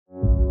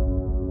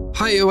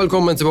Hei og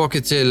velkommen tilbake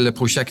til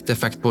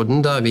prosjekteffektpodden,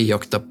 der vi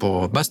jakter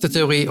på beste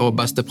teori og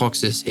beste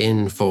praksis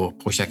innenfor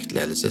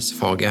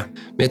prosjektledelsesfaget.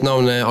 Mitt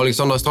navn er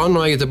Alexander Strand,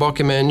 og jeg er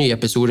tilbake med en ny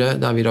episode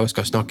der vi i dag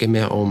skal snakke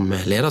mer om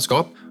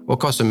lederskap og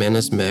hva som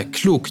menes med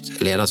klokt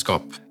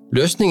lederskap.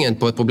 Løsningen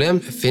på et problem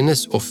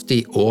finnes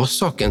ofte i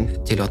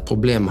årsaken til at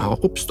problemet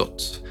har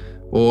oppstått.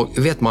 Og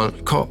vet man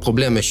hva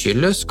problemet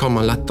skyldes, kan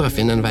man lettere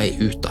finne en vei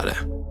ut av det.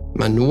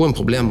 Men noen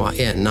problemer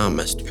er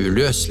nærmest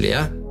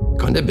uløselige.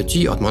 Kan det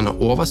bety at man har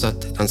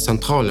oversett den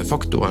sentrale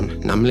faktoren,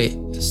 nemlig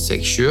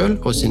seg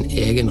selv og sin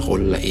egen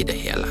rolle i det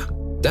hele.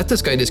 Dette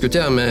skal jeg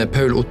diskutere med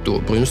Paul Otto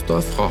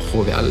Brunstad fra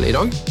HVL i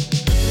dag.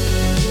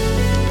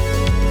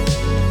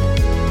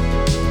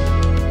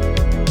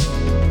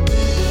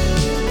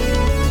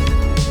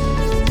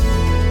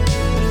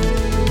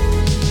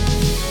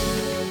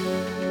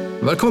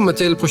 Velkommen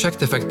til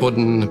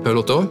prosjekteffektpodden,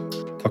 Paul Otto.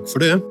 Takk for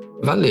det.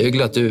 Veldig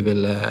hyggelig at du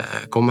vil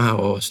komme her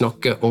og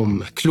snakke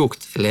om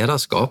klokt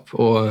lederskap.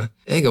 Og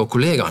jeg og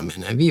kollegaene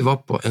mine, vi var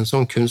på en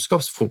sånn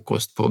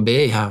kunnskapsfrokost på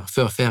BI her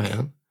før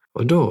ferien.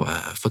 Og da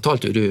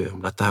fortalte du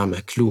om dette her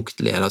med klokt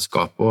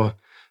lederskap. Og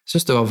jeg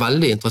synes det var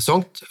veldig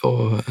interessant,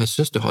 og jeg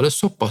synes du hadde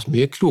såpass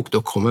mye klokt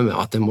å komme med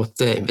at jeg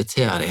måtte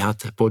invitere deg her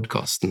til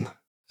podcasten.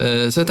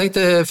 Så jeg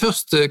tenkte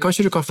først,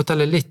 kanskje du kan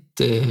fortelle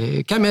litt,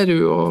 hvem er du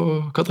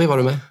og hva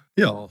driver du med?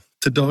 Ja,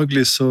 til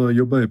daglig så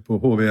jobber jeg på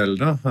HVL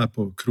da, her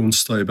på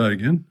Brunstad i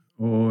Bergen,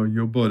 og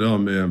jobber da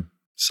med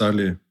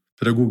særlig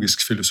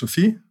pedagogisk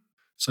filosofi.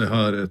 Så jeg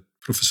har et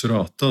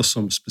professorat da,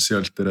 som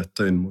spesielt er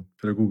rettet inn mot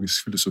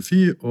pedagogisk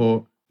filosofi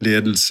og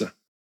ledelse.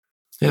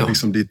 Ja.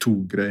 Liksom de to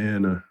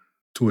greiene,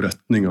 to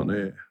retningene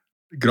jeg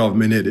graver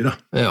meg ned i da.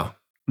 Ja,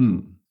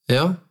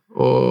 ja.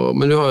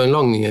 Men du har en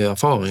lang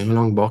erfaring, en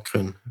lang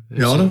bakgrunn.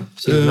 Ja da,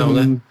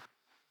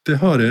 det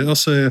har jeg.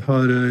 Altså jeg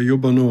har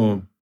jobbet nå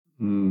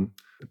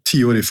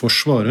 10 år i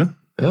Forsvaret,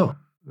 ja.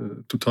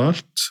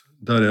 Totalt,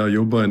 der jeg har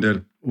jobbet en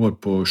del år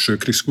på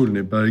Sjøkrigsskolen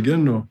i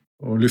Bergen og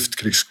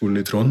Luftkrigsskolen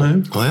i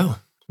Trondheim,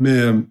 ja.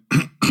 Med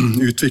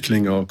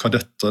utvikling av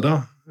kadetter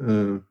da,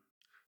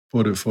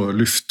 både for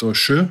luft og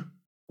sjø,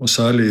 og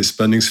særlig i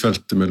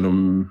spenningsfeltet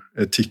mellom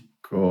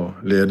etikk og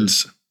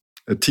ledelse.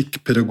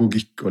 Etikk,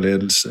 pedagogikk og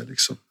ledelse,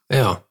 liksom.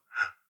 Ja,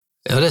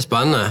 det er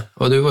spennende,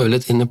 og du var jo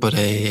litt inne på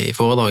det i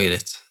foredraget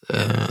ditt,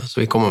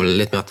 så vi kommer vel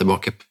litt mer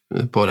tilbake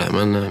på det,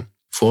 men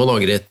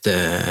foredraget ditt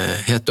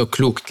heter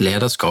klokt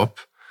lederskap,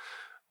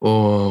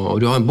 og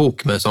du har en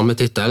bok med samme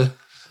titel,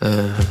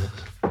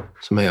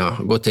 som jeg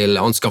har gått til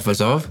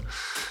anskaffelse av.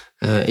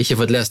 Ikke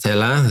fått lest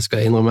hele, det skal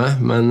jeg innrømme,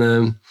 men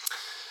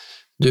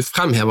du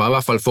fremhever i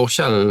hvert fall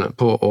forskjellen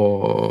på å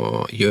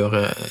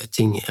gjøre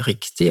ting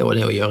riktig, og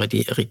det å gjøre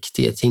de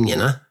riktige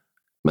tingene.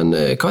 Men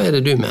hva er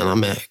det du mener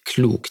med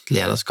klokt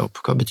lederskap?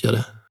 Hva betyr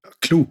det?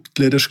 Klokt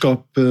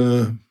lederskap,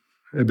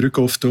 jeg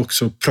bruker ofte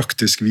også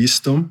praktisk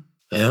visdom.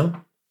 Ja.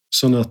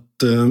 Sånn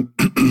at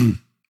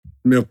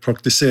med å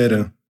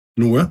praktisere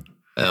noe,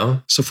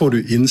 ja. Så får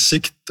du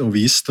innsikt og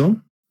visdom.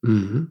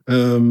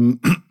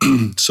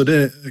 Så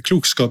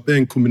klokskap er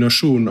en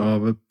kombinasjon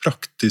av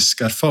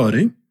praktisk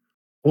erfaring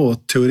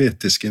og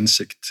teoretisk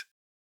innsikt.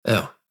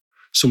 Ja.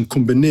 Som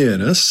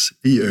kombineres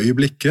i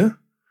øyeblikket,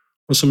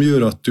 og som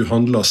gjør at du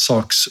handler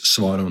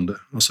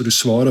sakssvarende. Altså du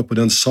svarer på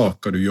den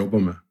saken du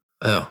jobber med.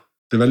 Ja.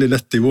 Det er veldig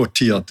lett i vår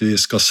tid at vi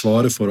skal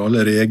svare for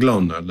alle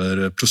reglene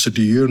eller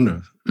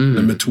prosedyrene,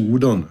 eller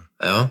metodene.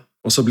 Ja.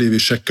 Og så blir vi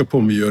sjekket på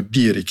om vi gjør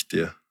de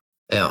riktige.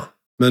 Ja.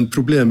 Men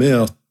problemet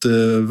er at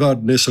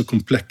verden er så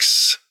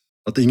kompleks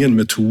at ingen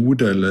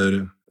metode eller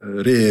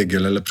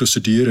regel eller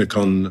prosedyre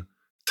kan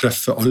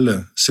treffe alle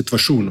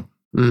situasjoner.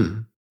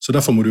 Så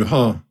derfor må du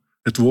ha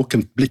et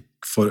våkent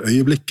blikk for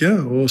øyeblikket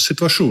og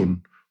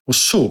situasjonen, og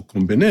så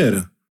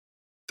kombinere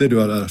det du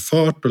har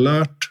erfart og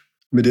lært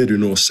med det du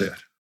nå ser.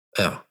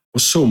 Ja. Og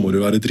så må du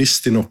være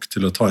dristig nok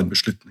til å ta en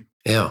beslutning.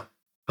 Ja,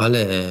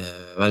 veldig,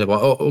 veldig bra.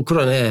 Og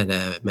hvordan er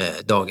det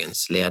med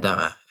dagens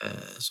ledere,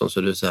 sånn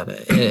som du ser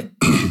det?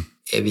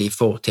 Er vi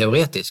for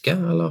teoretiske,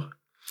 eller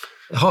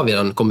har vi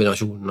den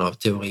kombinasjonen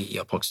av teori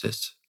og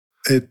praksis?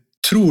 Jeg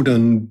tror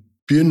den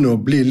begynner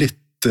å bli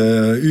litt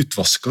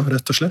utvasket,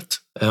 rett og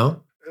slett. Ja.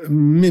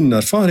 Min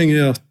erfaring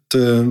er at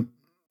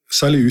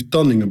særlig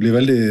utdanningen blir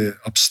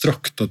veldig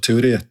abstrakt og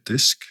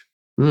teoretisk.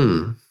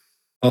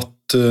 At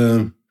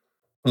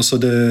altså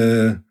det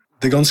er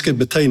ganske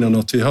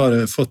betegnende at vi har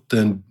fått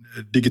en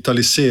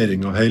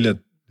digitalisering av hele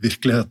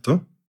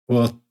virkeligheten,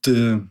 og at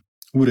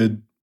ordet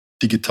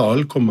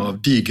digital kommer av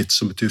digit,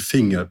 som betyr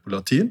finger på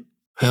latin.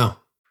 Ja.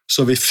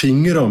 Så vi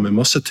fingrer med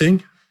masse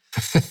ting.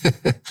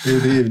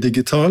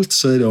 Digitalt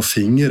så er det å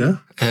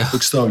fingre,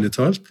 bokstavelig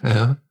talt.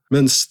 Ja.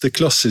 Mens det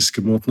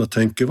klassiske måten å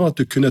tenke var at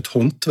du kunne et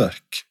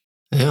håndverk.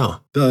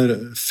 Ja.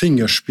 Der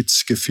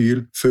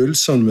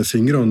fingerspitzegefühl-følelsene med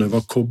fingrene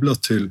var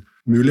koblet til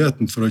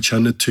muligheten for å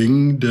kjenne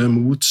tyngde,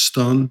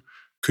 motstand,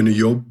 kunne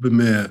jobbe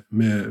med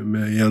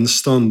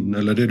gjenstanden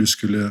eller det du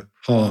skulle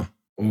ha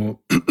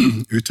og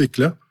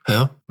utvikle.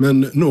 Ja.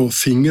 Men nå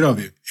fingrer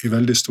vi i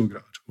veldig stor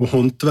grad, og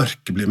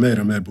håndverket blir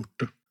mer og mer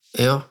borte.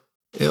 Ja,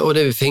 Ja, og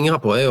det vi fingrer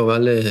på jo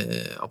veldig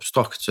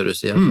abstrakt, som du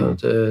sier.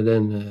 Det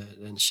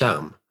en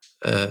skjerm.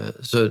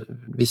 Så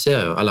vi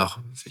ser jo, eller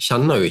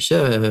kjenner jo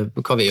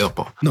ikke hva vi gjør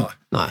på.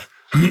 Nei.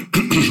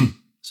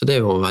 Så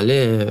det jo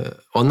veldig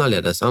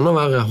annerledes enn å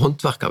være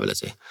håndverker, vil jeg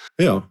si.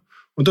 Ja,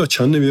 og da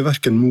kjenner vi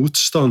hverken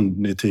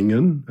motstanden i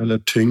tingen, eller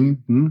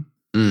tyngden,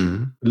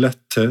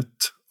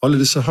 letthet. Alle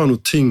disse har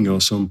noen tinger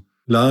som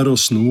lærer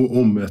oss noe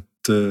om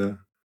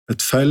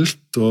et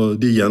felt, og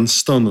de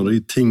gjenstander og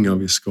de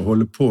tingene vi skal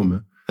holde på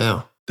med.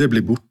 Ja. Det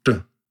blir borte.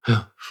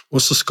 Ja.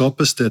 Og så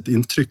skapes det et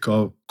inntrykk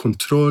av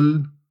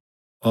kontroll,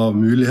 av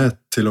mulighet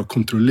til å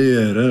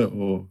kontrollere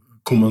og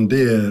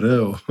kommandere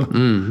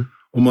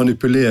og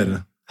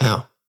manipulere. Ja.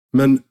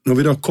 Men når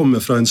vi da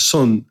kommer fra en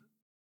sånn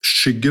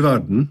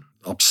skyggeverden,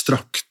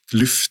 abstrakt,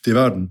 luftig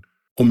verden,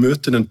 og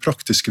møter den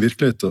praktiske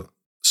virkeligheten,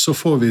 så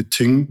får vi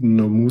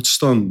tyngden og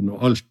motstanden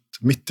og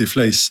alt midt i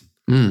fleisen.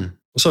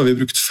 Og så har vi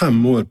brukt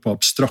 5 år på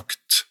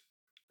abstrakt,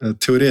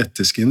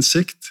 teoretisk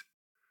innsikt,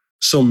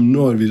 som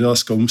når vi da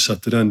skal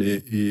omsette den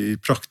i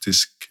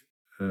praktisk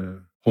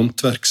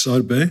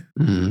håndverksarbeid,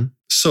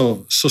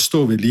 så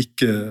står vi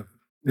like,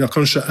 ja,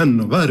 kanskje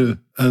enda verre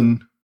enn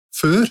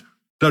før,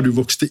 der du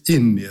vokste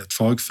inn i et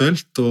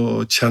fagfelt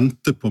og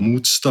kjente på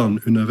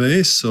motstand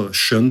underveis og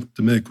skjønte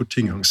mer hvor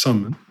ting hang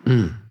sammen.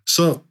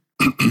 Så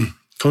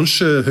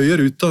kanskje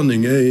høyere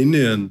utdanning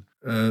inne i en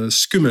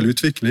skummel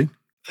utvikling.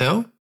 Ja.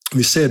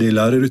 Vi ser det i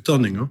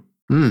lærerutdanninga.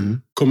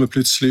 Kommer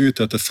plutselig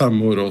ut etter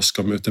 5 år og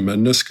skal møte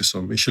mennesker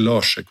som ikke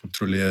lar seg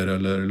kontrollere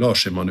eller lar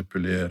seg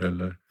manipulere.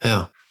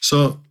 Ja.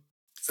 Så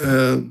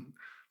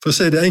for å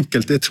si det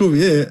enkelt, jeg tror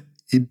vi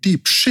i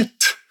deep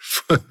shit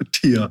for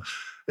tida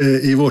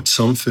i vårt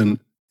samfunn,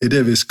 i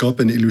det vi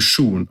skaper en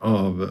illusjon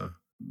av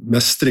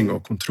mestring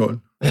og kontroll.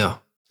 Ja,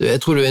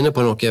 jeg tror du inne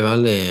på noe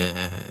veldig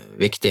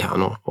viktig her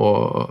nå,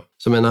 og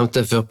som jeg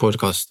nevnte før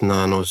podcasten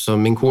her nå, så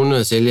min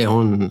kone Silje,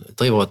 hun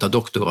driver og tar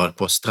doktorgrad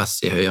på stress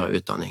i høyere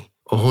utdanning,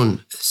 og hun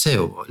ser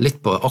jo litt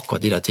på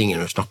akkurat de der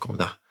tingene du snakker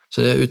om der,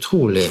 så det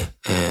utrolig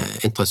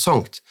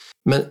interessant.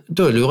 Men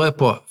da lurer jeg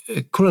på,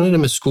 hvordan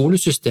det med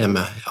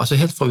skolesystemet, altså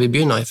helt fra vi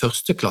begynner i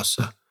 1.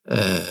 klasse,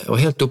 og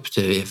helt opp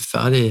til vi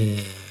ferdig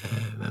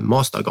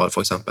mastergrad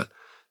for eksempel.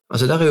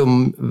 Altså der jo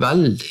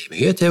veldig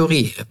mye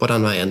teori på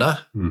den veien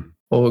der,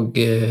 og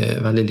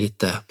veldig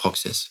lite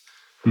praksis.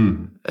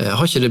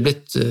 Har ikke det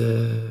blitt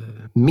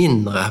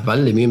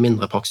veldig mye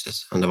mindre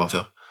praksis enn det var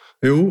før?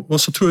 Jo, og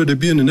så tror jeg det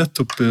begynner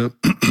nettopp,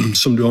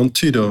 som du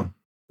antyder,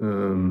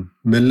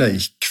 med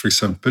leik, for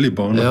eksempel, i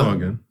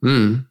barnehagen. Ja.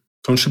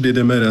 Kanskje blir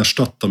det mer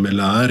erstattet med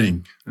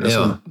læring,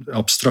 sånn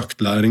abstrakt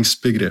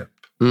læringsbegrep.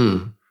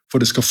 For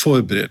det skal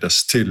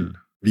forberedes til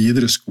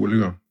videre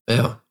skolegang.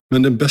 Ja.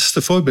 Men den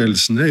beste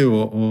forberedelsen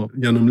jo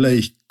gjennom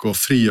leik og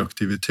fri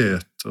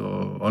aktivitet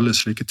og alle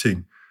slike ting.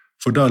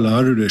 For da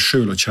lærer du deg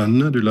selv å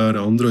kjenne, du lærer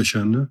andre å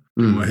kjenne.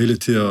 Du må hele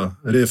tiden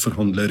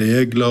reforhandle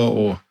regler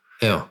og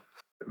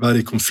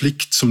være i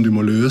konflikt som du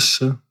må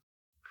løse.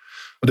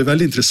 Og det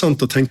veldig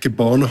interessant å tenke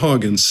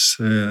barnehagens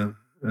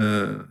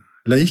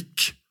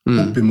leik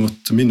opp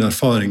imot min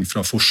erfaring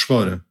fra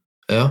Forsvaret.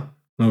 Ja.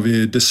 Når vi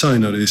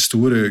designet de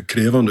store,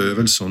 krevende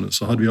øvelsene,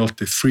 så hadde vi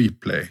alltid free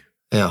play.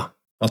 Ja.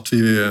 At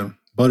vi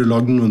bare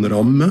lagde noen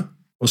rammer,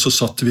 og så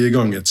satte vi i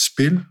gang et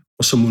spill,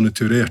 og så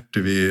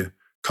monitorerte vi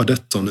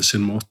kadettene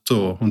sin måte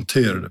å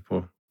håndtere det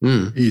på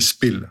i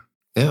spillet.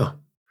 Ja.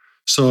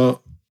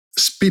 Så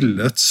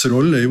spillets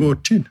rolle i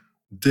vår tid,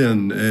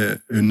 den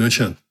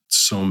underkjent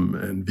som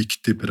en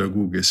viktig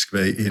pedagogisk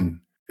vei inn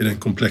i den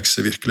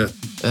komplekse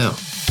virkeligheten. Ja.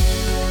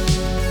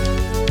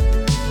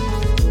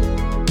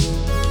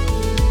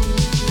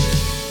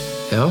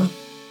 Ja,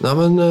 nei,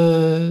 men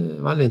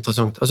veldig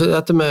interessant. Altså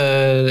dette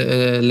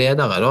med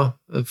ledere da,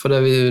 for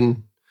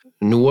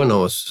noen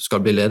av oss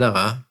skal bli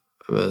ledere,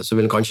 så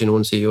vil kanskje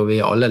noen si jo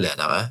vi alle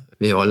ledere.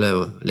 Vi alle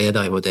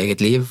ledere i vårt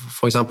eget liv,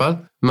 for eksempel.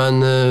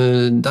 Men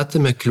dette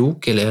med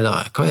kloke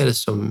ledere, hva det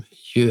som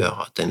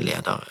gjør at en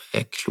leder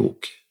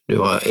klok? Du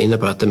var inne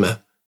på dette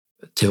med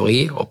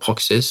teori og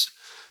praksis,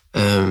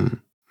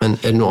 men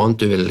det noe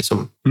annet du vil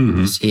liksom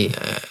si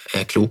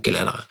kloke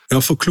ledere? Ja,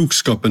 for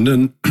klokskapen,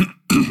 den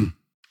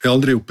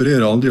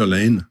opererer aldri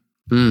alene.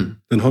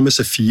 Den har med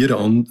seg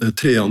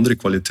 3 andre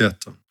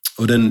kvaliteter.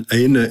 Og den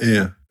ene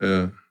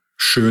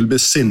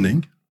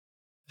selvbesinning.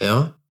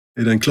 Ja.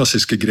 I den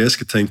klassiske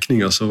greske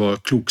tenkningen så var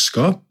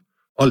klokskap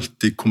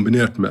alltid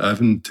kombinert med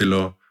evnen til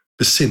å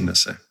besinne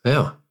seg.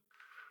 Ja.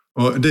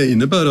 Og det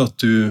innebærer at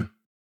du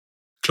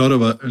klarer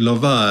å la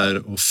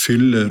være å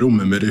fylle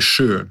rommet med deg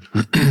selv,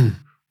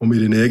 og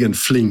med din egen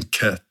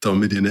flinkhet og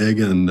med din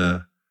egen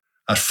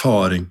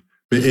erfaring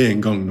med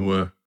en gang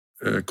noe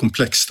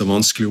komplekst og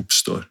vanskelig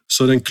oppstår.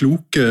 Så den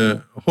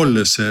kloke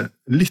holder seg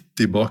litt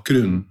i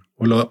bakgrunnen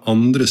og lar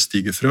andre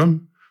stige frem,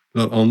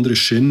 lar andre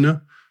skinne,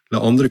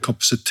 lar andre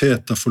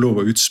kapasiteter få lov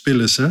å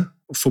utspille seg,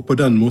 og få på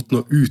den måten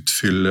å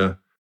utfylle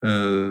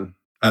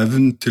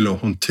evnen til å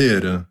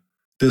håndtere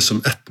det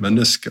som ett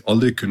menneske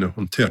aldri kunne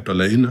håndtert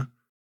alene,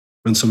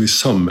 men som vi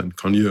sammen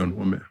kan gjøre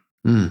noe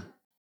med.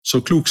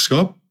 Så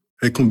klokskap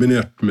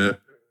kombinert med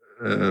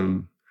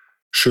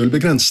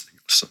selvbegrensning,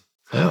 altså.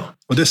 Ja.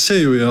 Og det ser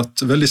jo i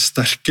at veldig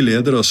sterke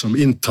ledere som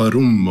inntar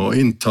rommet og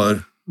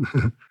inntar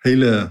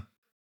hele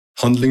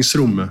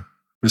handlingsrommet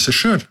med seg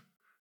selv,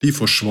 de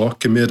får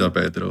svake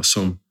medarbeidere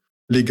som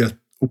ligger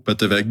opp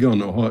etter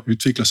veggene og har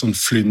utviklet sånn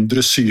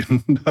flyndresyn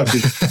der de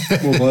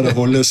må bare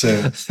holde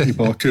seg i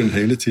bakgrunnen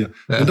hele tiden.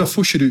 Men da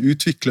får ikke du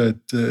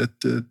utviklet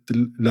et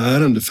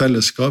lærende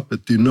fellesskap,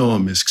 et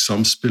dynamisk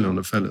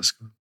samspillende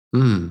fellesskap.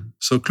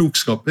 Så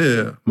klokskap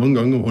mange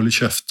ganger å holde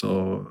kjeft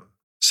og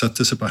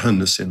sette seg på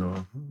hendene sine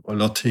og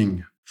la ting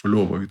få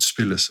lov å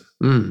utspille seg.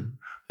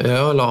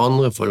 Ja, la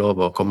andre få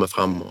lov å komme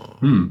frem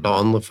og la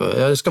andre få...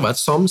 Ja, det skal være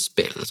et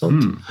samspill,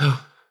 sant? Ja.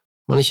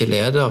 Man er ikke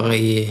leder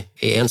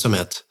i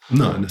ensomhet.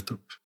 Nei,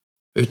 nettopp.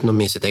 Uten å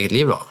miste sitt eget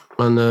liv, da.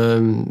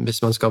 Men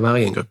hvis man skal være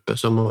i en gruppe,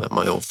 så må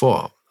man jo få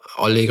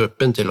alle i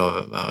gruppen til å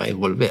være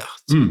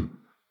involvert.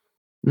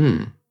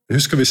 Jeg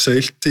husker vi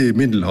seilte i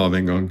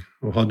Middelhavet en gang,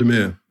 og hadde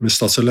med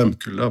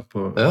Staselemkull på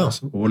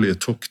årlige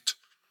tokt.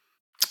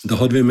 Da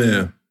hadde vi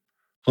med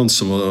han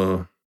som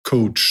var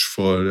coach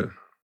for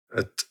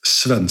et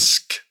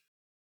svensk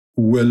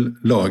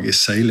OL-lag i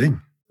seiling.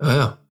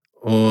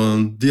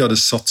 Og de hadde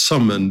satt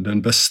sammen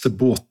den beste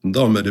båten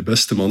da, med det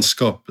beste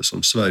mannskapet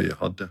som Sverige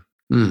hadde.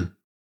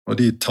 Og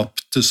de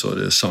tappte så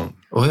det sang.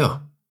 Og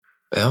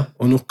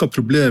noe av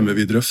problemet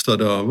vi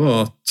drøftet da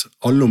var at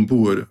alle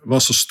ombord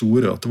var så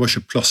store at det var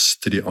ikke plass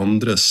til de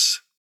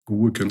andres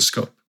gode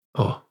kunnskap.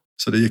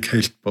 Så det gikk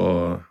helt på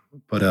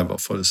ræva,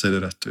 for å se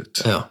det rett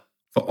ut.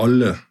 For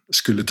alle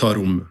skulle ta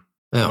rommet,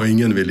 og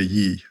ingen ville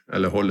gi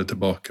eller holde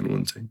tilbake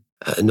noen ting.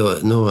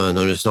 Når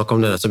du snakker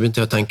om det, så begynte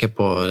jeg å tenke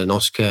på det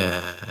norske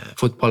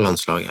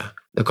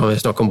fotballandslaget. Det kan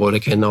vi snakke om både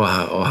kvinner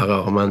og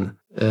herrer, men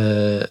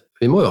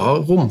vi må jo ha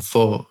rom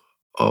for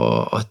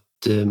at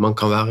man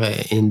kan være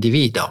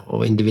individer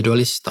og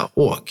individualister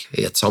også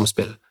i et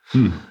samspill.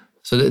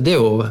 Så det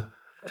jo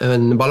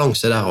en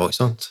balanse der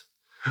også, sant?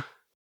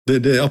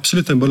 Det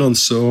absolutt en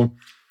balanse,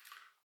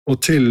 og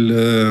til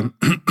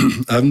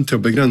evnen til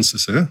å begrense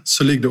seg,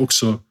 så ligger det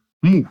også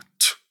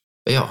mot.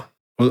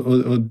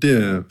 Og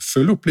det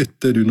følger opp litt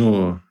det du nå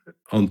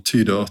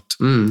antyder, at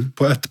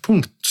på et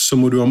punkt så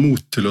må du ha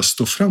mot til å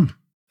stå frem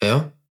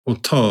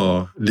og ta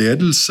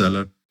ledelse,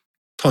 eller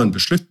ta en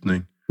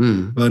beslutning,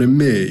 være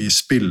med i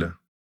spillet,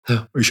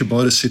 og ikke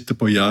bare sitte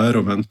på gjerdet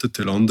og vente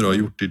til andre har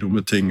gjort de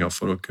dumme tingene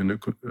for å kunne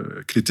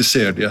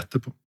kritisere de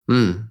etterpå.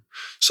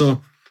 Så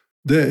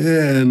det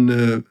en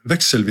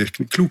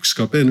vekselvirkning,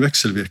 klokskap en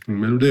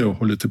vekselvirkning mellom det å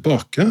holde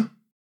tilbake,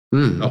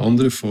 la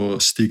andre få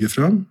stige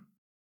frem,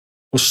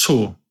 og så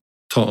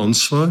ta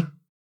ansvar,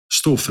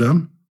 stå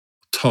frem,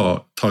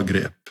 ta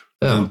grep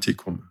når den tid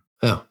kommer.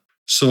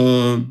 Så,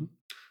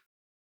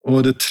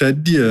 og det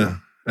tredje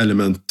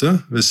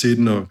elementet ved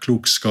siden av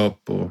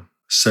klokskap og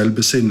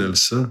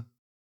selvbesinnelse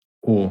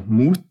og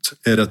mot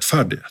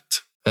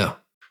rettferdighet.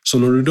 Så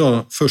når du da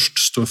først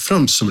står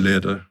frem som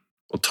leder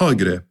og tar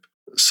grep,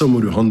 så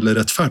må du handle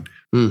rettferdig.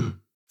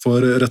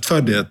 For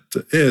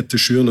rettferdighet til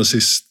sjuende og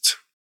sist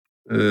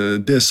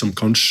det som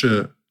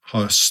kanskje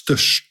har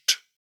størst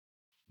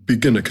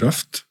byggende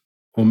kraft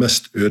og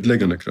mest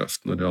ødeleggende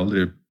kraft når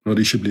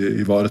det ikke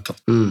blir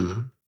ivaretatt.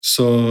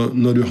 Så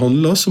når du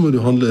handler, så må du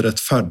handle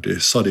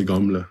rettferdig, sa de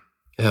gamle.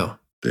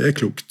 Det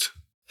klokt.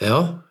 Det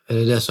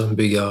det som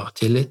bygger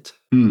tillit?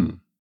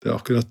 Det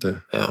akkurat det.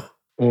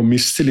 Og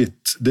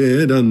mistillit,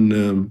 det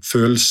den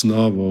følelsen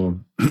av å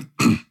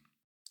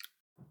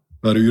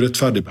være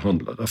urettferdig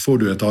behandlet. Da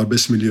får du et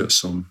arbeidsmiljø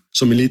som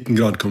i liten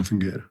grad kan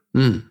fungere.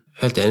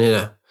 Helt enig i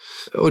det.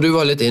 Og du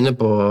var litt inne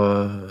på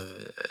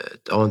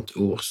et annet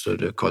ord som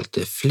du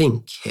kalte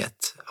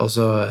flinkhet.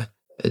 Altså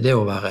det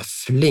å være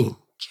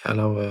flink,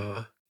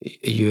 eller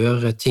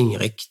gjøre ting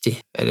riktig.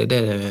 Det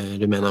det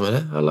du mener med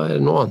det, eller det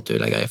noe annet du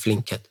legger i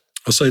flinkhet?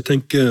 Altså, jeg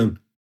tenker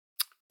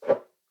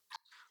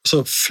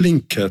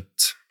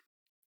flinkhet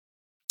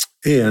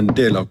en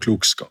del av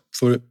klokskap.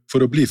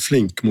 For å bli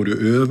flink må du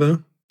øve,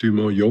 du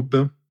må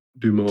jobbe,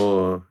 du må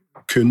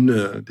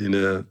kunne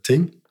dine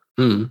ting.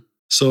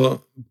 Så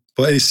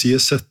på en side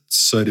sett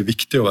så det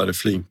viktig å være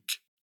flink,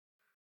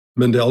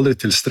 men det aldri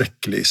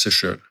tilstrekkelig i seg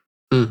selv.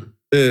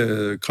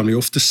 Det kan vi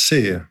ofte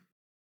se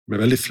med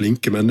veldig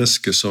flinke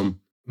mennesker som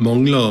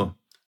mangler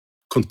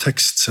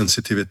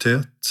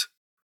kontekstsensitivitet,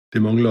 de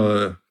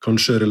mangler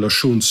kanskje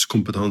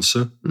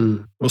relasjonskompetanse,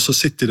 og så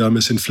sitter de der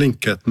med sin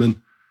flinkhet, men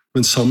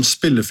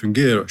samspillet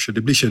fungerer ikke,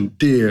 det blir ikke en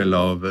del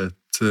av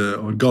et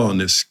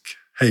organisk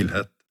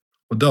helhet,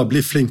 og da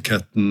blir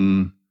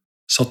flinkheten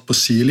satt på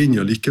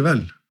sidelinja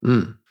likevel.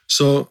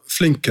 Så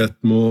flinkhet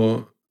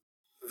må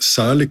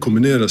særlig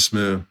kombineres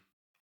med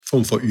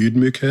form for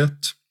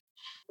ydmykhet,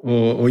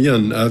 og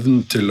igjen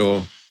evnen til å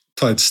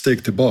ta et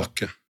steg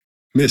tilbake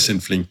med sin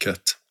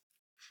flinkhet.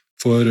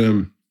 For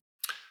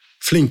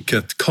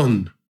flinkhet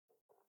kan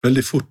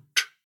veldig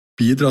fort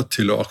bidra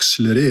til å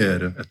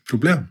akselerere et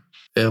problem.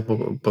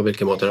 På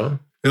hvilken måte da?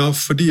 Ja,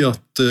 fordi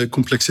at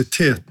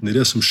kompleksiteten i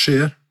det som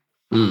skjer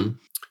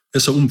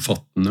så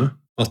omfattende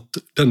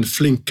at den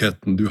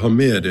flinkheten du har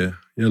med deg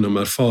gjennom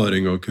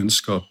erfaring og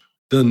kunnskap,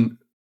 den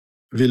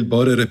vil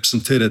bare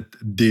representere et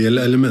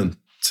delelement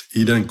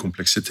i den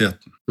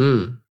kompleksiteten.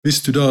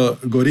 Hvis du da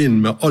går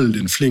inn med all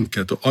din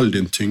flinkhet og all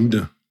din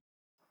tyngde,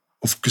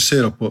 og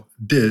fokuserer på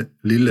det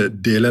lille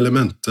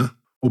delelementet,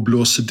 og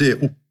blåser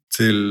det opp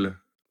til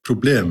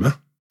problemet,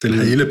 til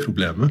hele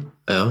problemet,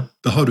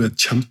 da har du et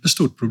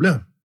kjempestort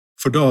problem.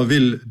 For da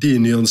vil de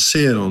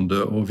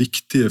nyanserende og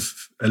viktige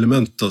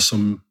elementer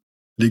som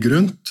ligger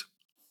rundt,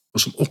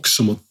 og som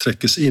også må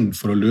trekkes inn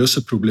for å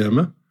løse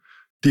problemet,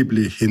 de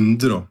blir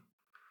hindret.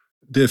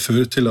 Det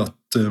fører til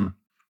at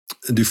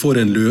du får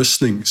en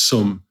løsning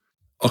som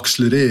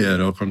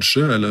akselererer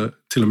kanskje, eller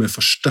til og med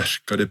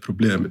forsterker det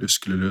problemet du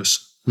skulle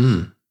løse.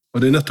 Og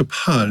det er nettopp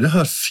her, det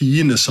her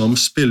fine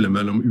samspillet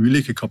mellom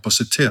ulike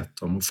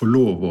kapasiteter må få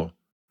lov å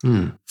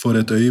for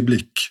et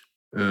øyeblikk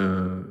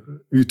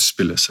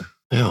utspille seg.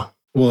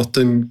 Og at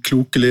en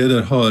kloke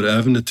leder har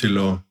evne til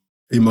å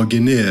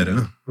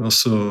imaginere,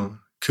 altså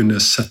kunne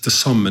sette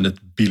sammen et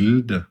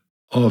bilde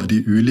av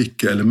de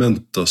ulike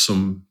elementer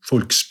som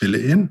folk spiller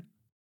inn,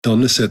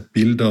 danne seg et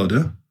bilde av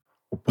det,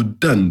 og på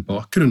den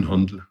bakgrunnen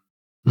handle.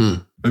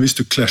 Men hvis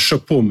du klasjer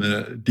på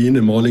med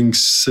dine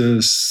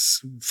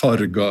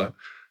malingsfarger,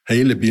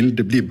 hele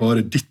bildet blir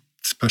bare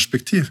ditt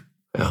perspektiv,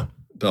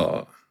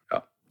 da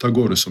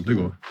går det som det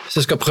går. Hvis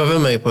jeg skal prøve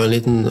meg på en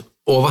liten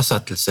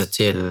oversettelse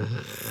til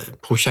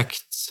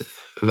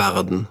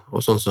prosjektverden,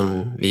 og sånn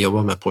som vi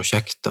jobber med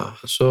prosjekter,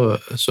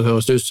 så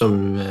høres det ut som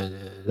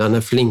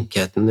denne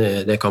flinkheten,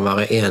 det kan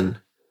være en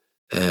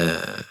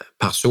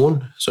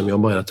person som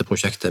jobber i dette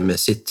prosjektet med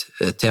sitt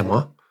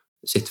tema,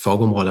 sitt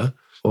fagområde,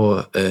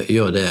 og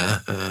gjør det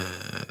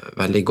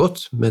veldig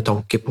godt med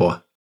tanke på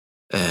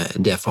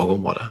det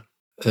fagområdet.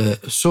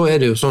 Så er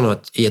det jo sånn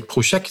at i et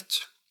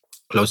prosjekt,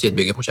 la oss si et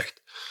byggeprosjekt,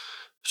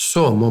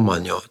 så må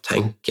man jo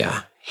tenke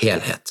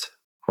helhet.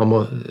 Man må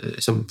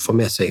liksom få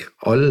med seg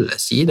alle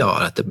sider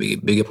av dette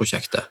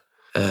byggeprosjektet.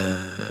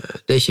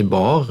 Det er ikke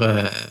bare,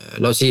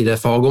 la oss si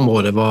det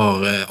fagområdet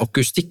var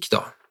akustikk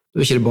da. Det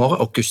er ikke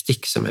bare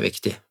akustikk som er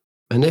viktig,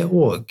 men det er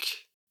også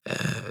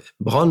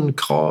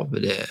brannkrav,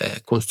 det er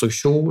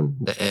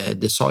konstruksjon, det er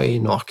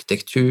design og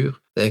arkitektur,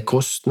 det er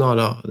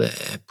kostnader, det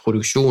er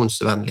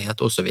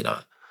produksjonsvennlighet og så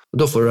videre. Og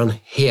da får du den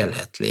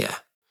helhetlige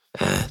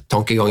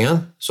tankegangen,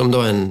 som da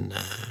en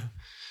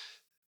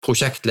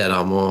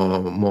prosjektleder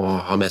må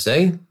ha med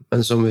seg,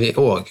 men som vi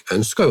også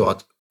ønsker jo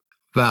at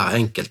hver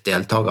enkelt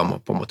deltaker må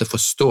på en måte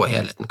forstå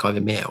helheten, hva vi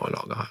er med å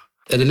lage her.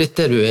 Er det litt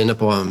det du er inne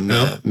på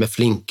med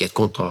flinkhet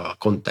kontra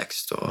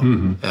kontekst? Og,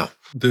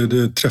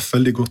 Det treffer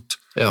veldig godt.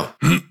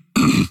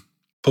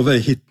 På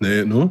vei hit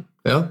ned nå,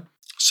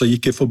 så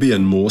gikk jeg forbi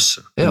en måse,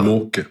 en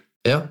måke.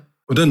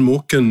 Og den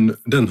måken,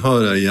 den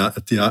har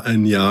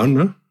en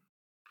hjerne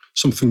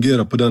som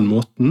fungerer på den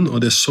måten,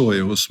 og det så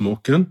jeg hos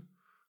måken,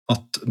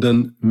 at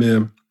den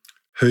med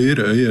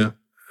høyre øye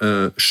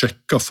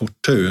sjekker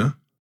fortauet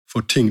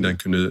for ting den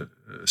kunne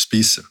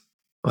spise.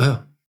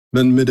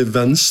 Men med det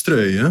venstre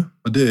øyet,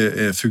 og det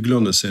er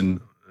fuglene sin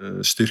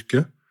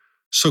styrke,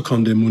 så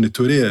kan de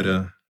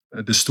monitorere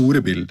det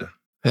store bildet.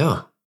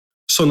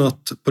 Sånn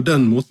at på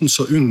den måten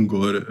så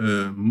unngår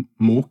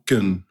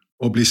måken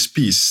å bli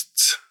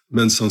spist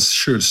mens han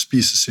selv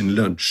spiser sin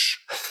lunsj.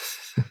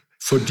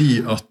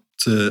 Fordi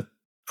at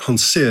han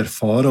ser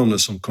farene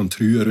som kan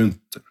true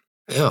rundt den.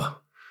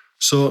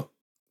 Så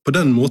på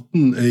den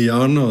måten er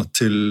hjernen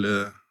til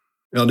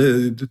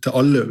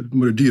alle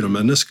både dyr og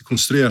mennesker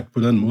konstruert på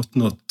den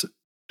måten at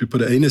du på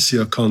det ene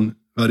siden kan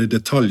være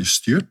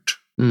detaljstyrt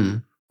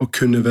og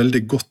kunne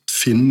veldig godt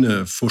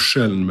finne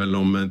forskjellen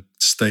mellom et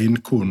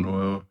steinkorn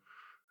og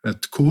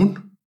et korn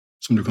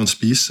som du kan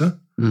spise,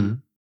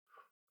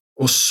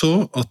 og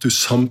så at du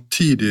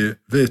samtidig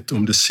vet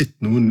om det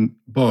sitter noen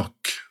bak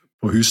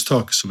på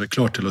hustaket som er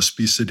klar til å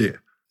spise det.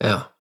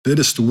 Det er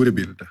det store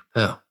bildet.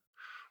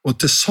 Og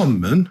til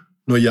sammen,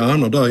 når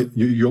hjernen da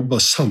jobber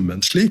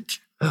sammen slik,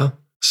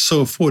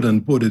 så får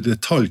den både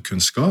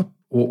detaljkunnskap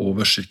og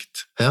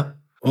oversikt.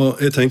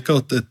 Og jeg tenker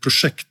at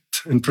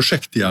en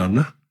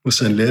prosjekthjerne hos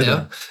en leder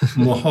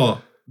må ha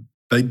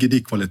begge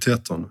de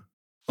kvalitetene.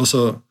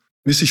 Altså,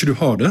 hvis ikke du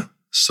har det,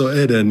 så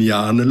er det en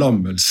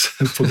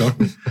hjernelammelse på gang,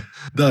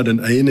 der den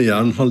ene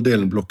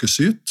hjernehalvdelen blokkes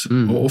ut,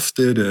 og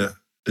ofte er det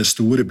det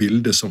store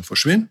bildet som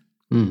forsvinner,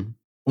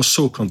 og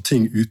så kan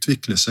ting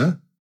utvikle seg,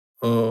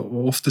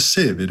 og ofte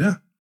ser vi det,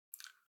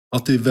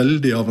 at i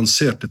veldig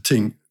avanserte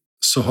ting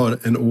så har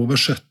en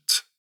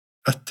oversett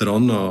et eller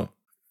annet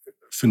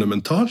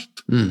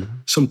fundamentalt,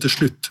 som til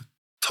slutt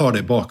tar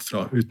deg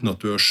bakfra uten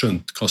at du har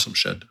skjønt hva som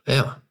skjedde.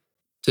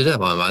 Det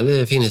var en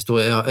veldig fin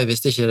historie. Jeg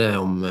visste ikke det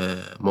om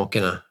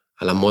måkene,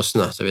 eller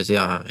måsene, som vi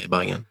sier her i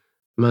Bergen.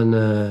 Men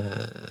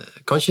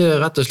kanskje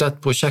rett og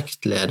slett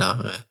prosjektleder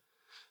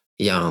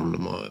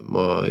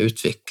må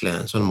utvikle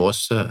en sånn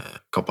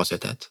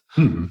måsekapasitet.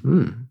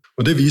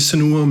 Og det viser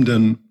noe om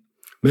den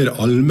mer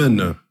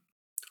allmenne,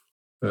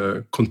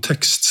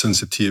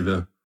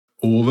 kontekstsensitive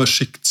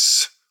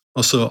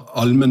altså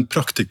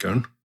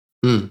allmennpraktikeren,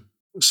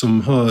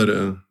 som har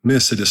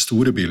med seg det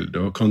store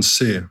bildet og kan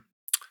se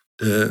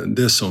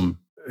det som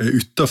er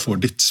utenfor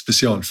ditt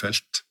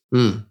spesialfelt.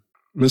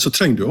 Men så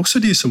trenger du også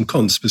de som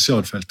kan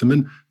spesialfeltet,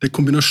 men det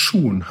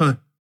kombinasjonen her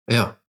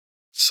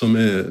som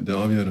det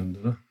avgjørende.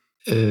 Da.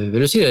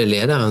 Vil du si det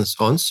lederens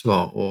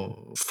ansvar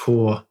å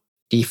få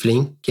de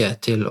flinke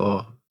til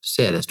å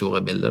se det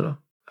store bildet da?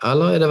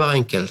 Eller det hver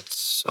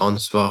enkelts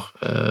ansvar?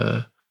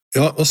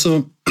 Ja,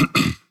 altså,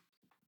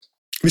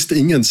 hvis det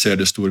ingen ser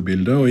det store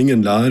bildet, og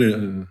ingen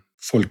lærer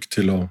folk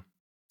til å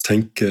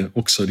tenke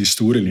også de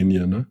store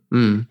linjene,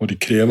 og de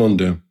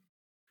krevende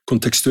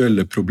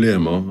kontekstuelle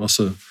problemer,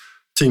 altså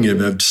ting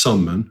vevd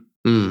sammen,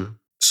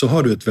 så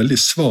har du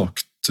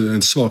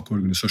en svak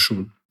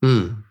organisasjon.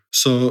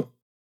 Så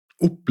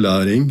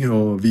opplæring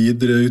og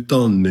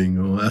videreutdanning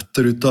og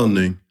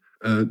etterutdanning,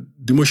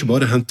 du må ikke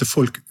bare hente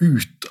folk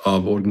ut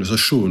av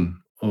organisasjonen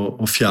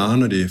og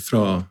fjerne dem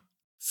fra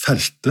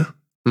feltet,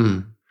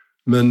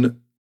 men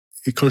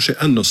i kanskje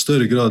enda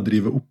større grad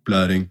drive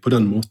opplæring på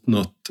den måten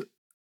at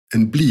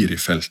en blir i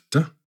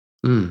feltet,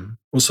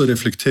 og så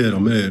reflekterer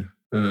mer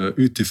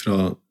ut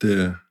ifra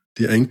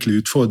de enkle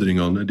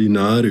utfordringene, de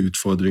nære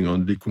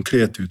utfordringene, de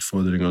konkrete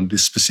utfordringene, de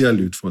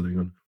spesielle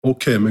utfordringene.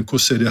 Ok, men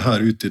hvordan ser det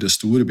her ut i det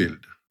store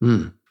bildet?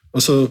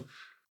 Altså,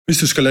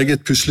 hvis du skal legge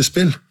et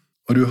puslespill,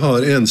 og du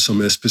har en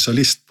som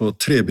spesialist på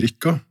 3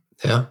 brikker,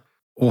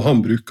 og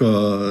han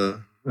bruker,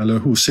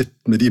 eller hun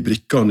sitter med de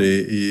brikkene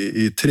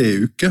i 3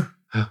 uker,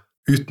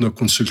 uten å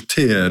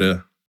konsultere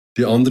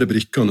de andre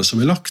brikkene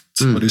som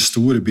lagt, og det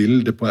store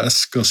bildet på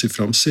eskas i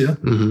framsida,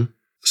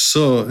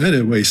 så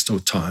det waste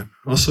of time.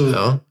 Altså,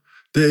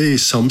 det i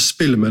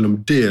samspill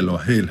mellom del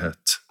og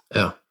helhet,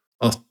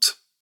 at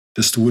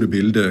det store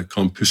bildet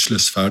kan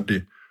pusles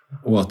ferdig,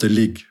 og at det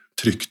ligger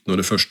trygt når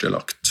det først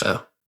lagt.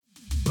 Ja,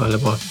 veldig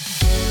bra.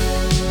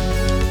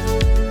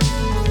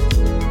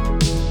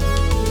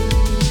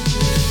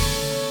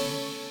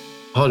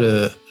 Har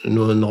du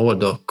noen råd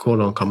da?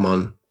 Hvordan kan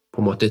man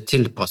på en måte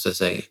tilpasse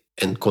seg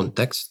en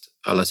kontekst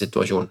eller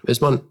situasjon,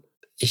 hvis man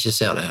ikke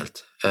ser det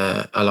helt?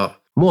 Eller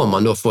må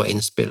man da få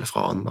innspill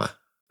fra andre?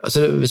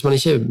 Altså, hvis man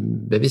ikke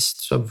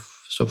bevisst,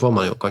 så får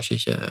man jo kanskje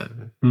ikke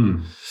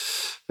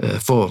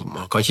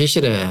kanskje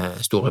ikke det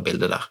store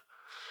bildet der.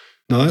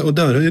 Nei, og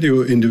der det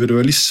jo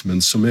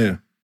individualismen som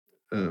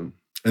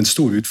en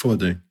stor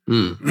utfordring.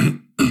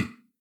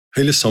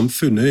 Hele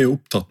samfunnet jo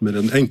opptatt med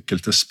den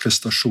enkeltes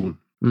prestasjon.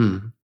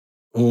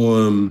 Og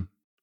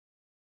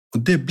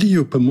det blir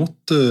jo på en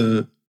måte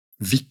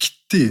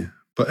viktig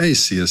på en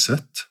side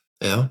sett.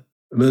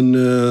 Men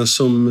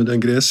som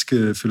den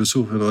greske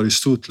filosofen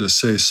Aristoteles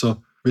sier, så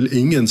vil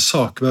ingen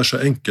sak være så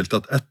enkelt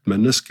at ett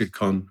menneske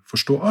kan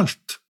forstå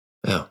alt.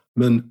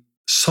 Men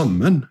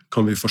sammen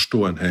kan vi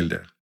forstå en hel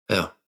del.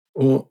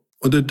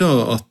 Og det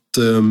da at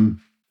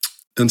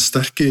den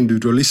sterke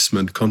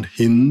individualismen kan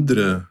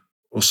hindre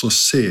oss å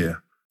se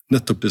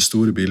nettopp det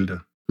store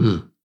bildet.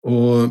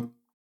 Og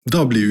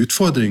da blir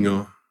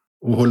utfordringen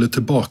å holde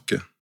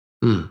tilbake.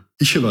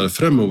 Ikke være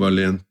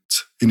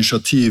fremoverlent,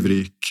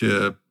 initiativrik,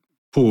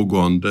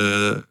 pågående,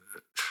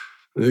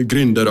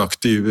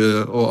 gründeraktiv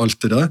og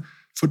alt det der.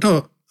 For da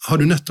har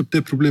du nettopp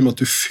det problemet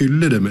at du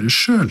fyller det med deg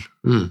selv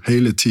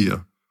hele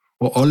tiden.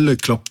 Og alle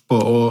klapper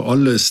og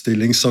alle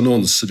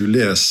stillingsannonser du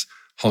leser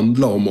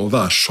handler om å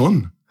være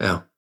sånn.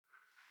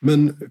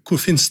 Men hvor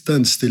finnes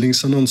den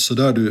stillingsannonser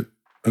der du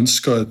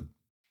ønsker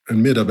en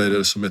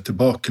medarbeider som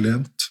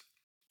tilbakelent,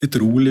 litt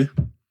rolig,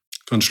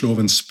 kan slå av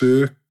en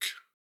spøk,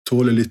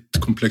 tåle litt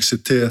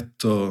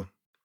kompleksitet og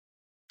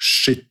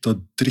shit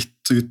og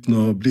dritt uten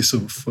å bli så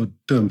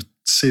fordømt,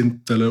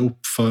 sint eller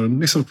oppfaren.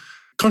 Liksom,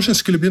 kanskje en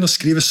skulle begynne å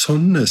skrive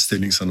sånne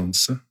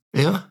stillingsannonser.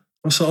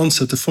 Og så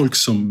ansette folk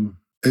som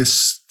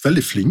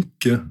veldig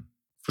flinke,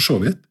 for så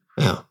vidt,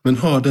 men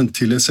har den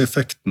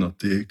tillitseffekten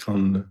at de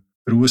kan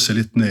roe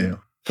seg litt ned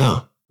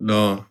og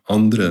la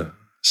andre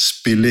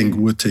spille inn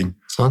gode ting.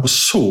 Og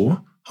så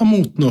ha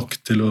mot nok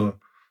til å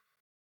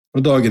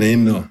når dagen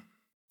inne,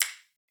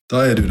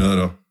 da du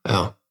der.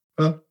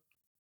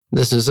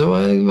 Det synes jeg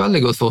var et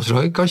veldig godt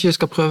forslag. Kanskje vi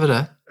skal prøve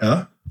det?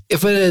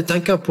 For jeg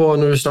tenker på,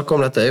 når du snakker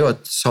om dette, jo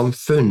at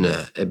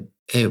samfunnet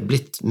jo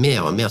blitt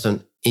mer og mer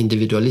sånn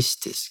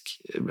individualistisk.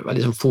 Det blir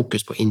veldig sånn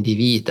fokus på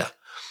individet,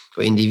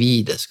 og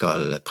individet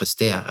skal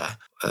prestere.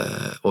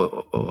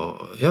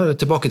 Og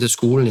tilbake til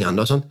skolen igjen.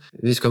 Da, sånn.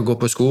 Vi skal gå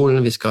på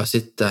skolen, vi skal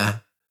sitte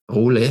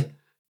rolig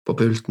på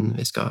pulten,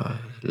 vi skal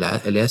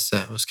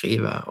lese og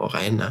skrive og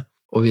regne.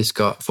 Og vi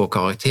skal få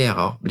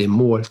karakterer, bli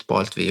målt på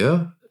alt vi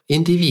gjør.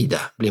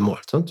 Individet blir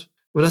målt, sant?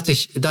 Og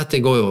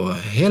dette går jo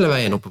hele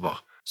veien oppover.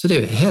 Så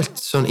det jo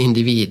helt sånn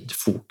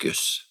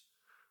individfokus.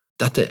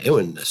 Dette jo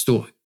en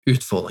stor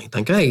utfordring,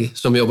 tenker jeg,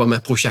 som jobber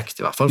med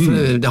prosjekt i hvert fall, for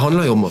det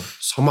handler jo om å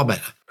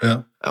samarbeide.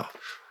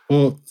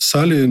 Og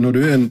særlig når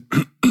du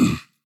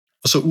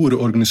altså ordet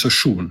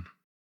organisasjon,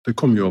 det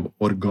kommer jo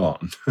av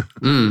organ.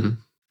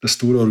 Det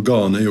store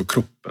organet jo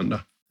kroppen,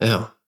 da.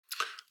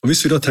 Og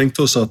hvis vi da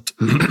tenkte oss at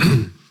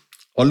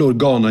alle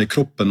organer i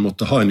kroppen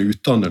måtte ha en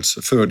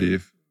utdannelse før de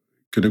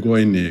kunne gå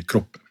inn i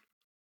kroppen,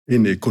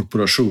 inn i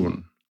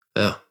korporasjonen,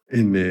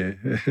 inn i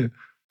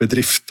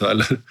bedrifter,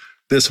 eller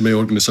det som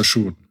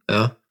organisasjonen.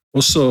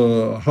 Og så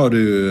har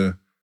du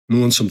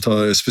noen som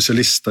tar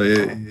spesialister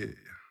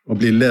å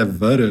bli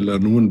lever, eller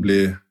noen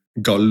blir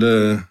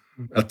galle,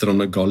 et eller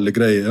annet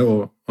gallegreie,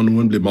 og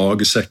noen blir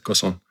magesekk og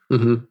sånn.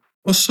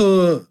 Og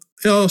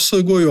så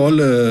går jo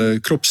alle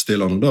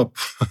kroppsdelene da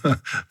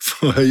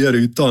på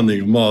høyere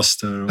utdanning og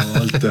master og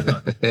alt det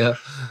der.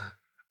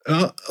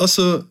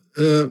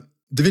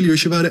 Det vil jo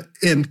ikke være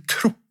en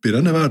kropp i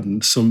denne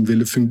verden som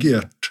ville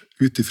fungert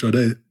utifra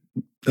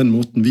den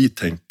måten vi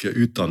tenker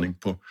utdanning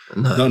på.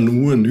 Der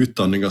noen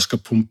utdanninger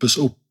skal pumpes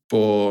opp,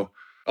 og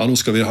nå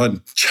skal vi ha en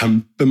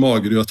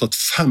kjempemage. Du har tatt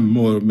 5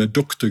 år med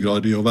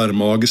doktorgrad i å være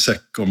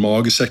magesekk, og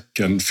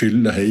magesekken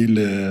fyller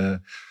hele...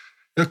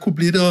 hvor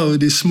blir det av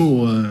de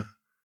små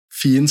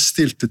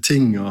finstilte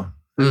tingene?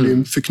 En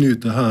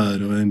lymfeknute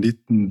her, og en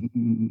liten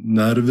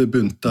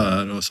nervebunt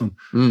der, og sånn.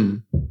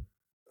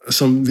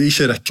 Som vi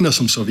ikke regner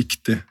som så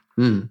viktig.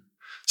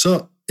 Så,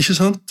 ikke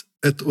sant?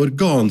 Et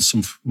organ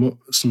som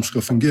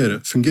skal fungere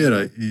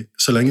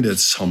så lenge det er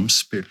et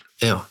samspill.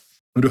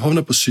 Når du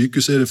havner på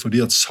sykehus, er det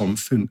fordi at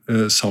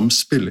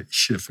samspillet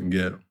ikke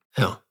fungerer.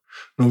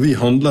 Når vi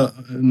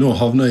nå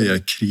havner i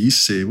en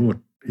krise i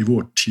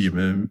vår tid,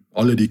 med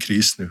alle de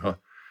krisene vi har,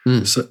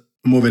 så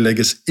må vi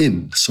legges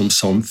inn som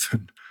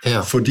samfunn,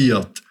 fordi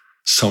at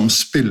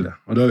samspillet,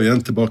 og da er vi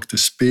igjen tilbake til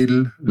spill,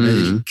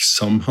 lek,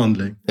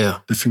 samhandling,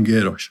 det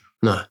fungerer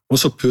ikke. Og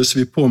så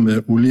pøser vi på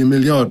med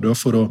oljemilliarder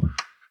for å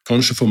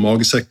kanskje få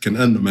magesekken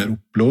enda mer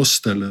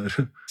oppblåst, eller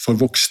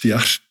forvokst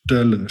hjerte,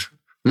 eller...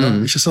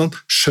 ikke sant?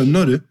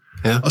 Skjønner du?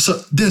 Altså,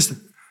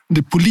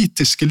 det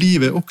politiske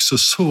livet er også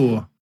så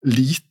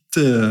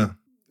lite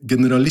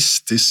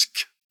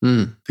generalistisk.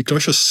 Vi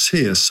klarer ikke å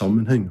se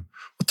sammenhengen.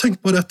 Og tenk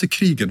bare etter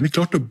krigen. Vi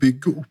klarte å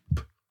bygge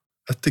opp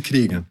etter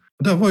krigen.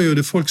 Og der var jo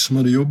det folk som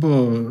hadde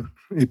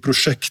jobbet i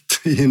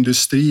prosjekt i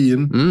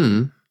industrien,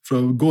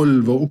 fra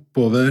gulv og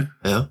oppover,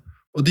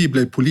 og de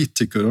ble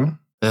politikere.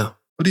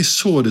 Og de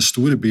så det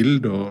store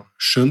bildet og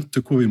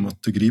skjønte hvor vi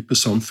måtte gripe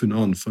samfunnet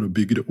an for å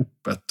bygge det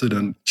opp etter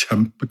den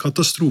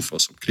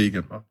kjempekatastrofen som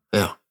krigen var.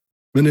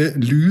 Men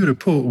jeg lurer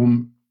på om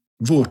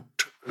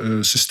vårt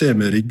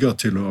system er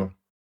rigget til å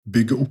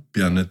bygge opp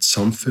igjen et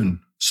samfunn,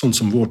 sånn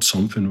som vårt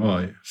samfunn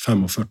var i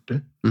 45.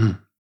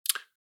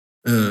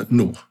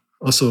 Nå.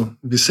 Altså,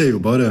 vi ser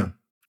jo bare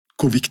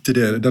hvor viktig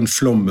det er, den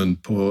flommen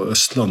på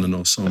Østlandet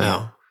nå.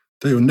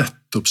 Det er jo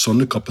nettopp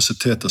sånne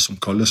kapasiteter som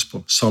kalles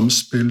på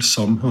samspill,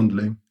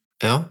 samhandling.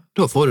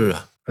 Da får du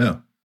det.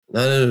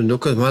 Det er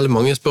veldig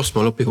mange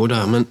spørsmål oppi hodet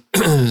her, men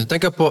jeg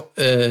tenker på,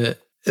 er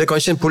det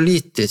kanskje en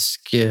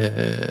politisk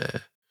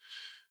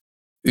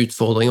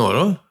utfordring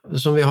også, da,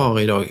 som vi har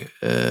i dag,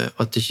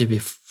 at ikke vi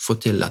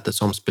får til dette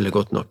samspillet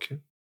godt nok.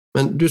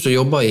 Men du som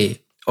jobber i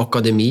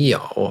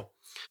akademia og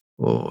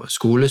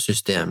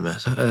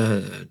skolesystemet,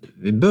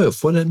 vi bør jo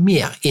få det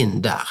mer inn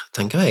der,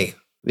 tenker jeg,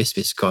 hvis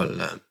vi skal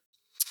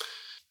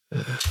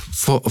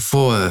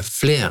få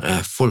flere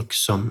folk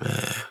som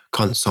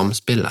kan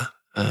samspille,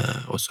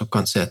 og så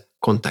kan se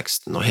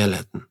konteksten og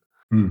helheten.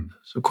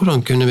 Så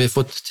hvordan kunne vi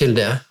fått til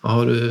det?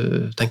 Har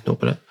du tenkt noe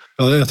på det?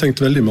 Ja, jeg har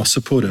tenkt veldig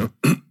masse på det.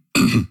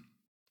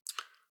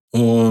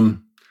 Og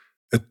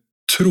jeg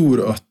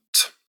tror at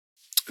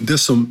det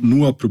som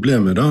noe av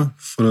problemet da,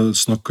 for å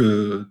snakke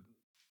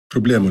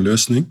problem og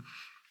løsning,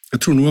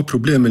 jeg tror noe av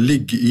problemet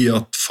ligger i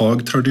at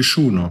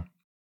fagtradisjoner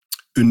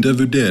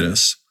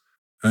undervurderes,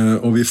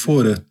 og vi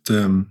får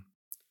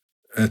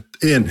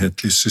et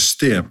enhetlig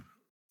system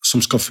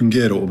som skal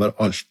fungere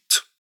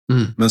overalt,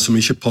 men som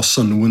ikke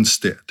passer noen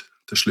sted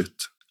til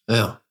slutt.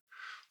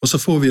 Og så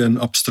får vi en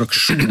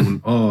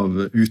abstraksjon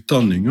av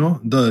utdanninger,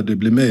 der det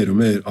blir mer og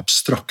mer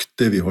abstrakt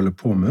det vi holder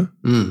på med.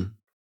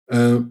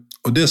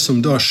 Og det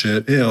som da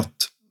skjer er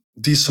at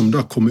de som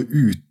da kommer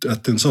ut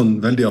etter en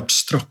sånn veldig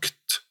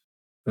abstrakt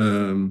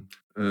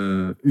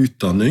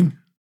utdanning,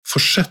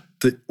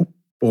 fortsetter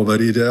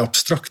oppover i det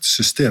abstrakte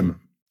systemet.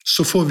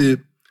 Så får vi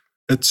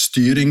et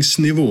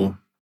styringsnivå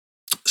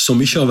som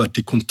ikke har vært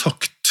i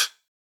kontakt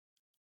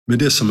med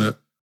det som er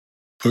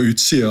på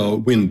utsida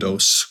av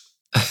Windows.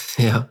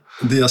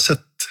 De har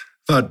sett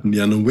verden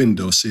gjennom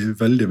Windows i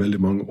veldig,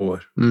 veldig mange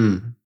år.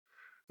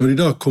 Når de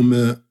da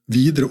kommer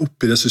videre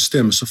opp i det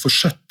systemet, så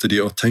fortsetter de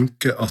å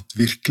tenke at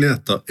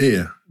virkeligheten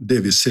er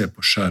det vi ser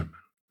på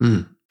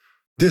skjermen.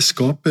 Det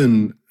skaper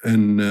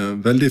en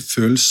veldig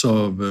følelse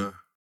av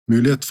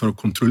mulighet for å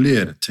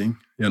kontrollere ting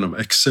gjennom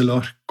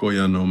Excel-ark og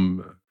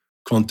gjennom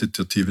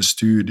kvantitative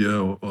studier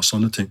og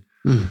sånne ting.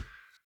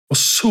 Og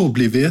så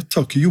blir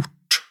vedtaket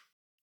gjort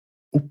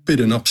oppe i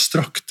den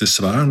abstrakte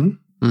sfæren.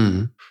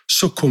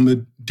 Så kommer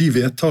de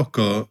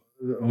vedtakene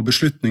og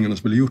beslutningene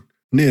som blir gjort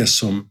ned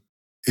som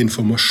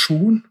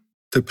informasjon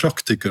til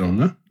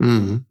praktikerne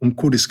om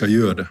hvor de skal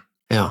gjøre det.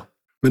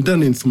 Men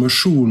den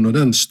informasjonen og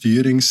den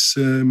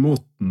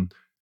styringsmåten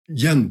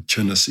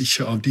gjenkjennes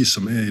ikke av de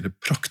som er i det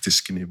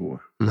praktiske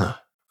nivået.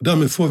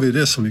 Dermed får vi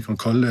det som vi kan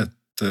kalle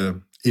et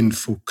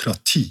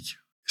infokrati,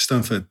 i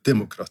stedet for et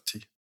demokrati.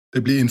 Det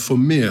blir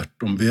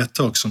informert om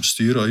vedtak som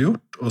styret har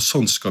gjort, og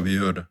sånn skal vi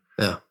gjøre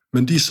det.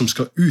 Men de som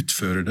skal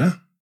utføre det,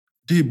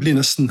 de blir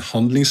nesten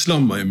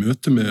handlingslammet i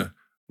møte med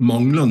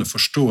manglende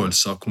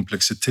forståelse av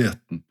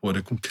kompleksiteten på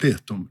det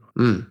konkrete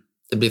området.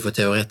 Det blir for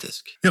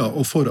teoretisk. Ja,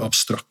 og for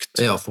abstrakt.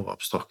 Ja, for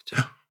abstrakt,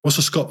 ja. Og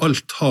så skal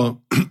alt ha,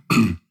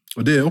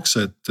 og det er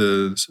også et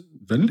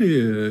veldig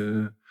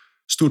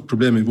stort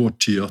problem i vår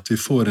tid, at vi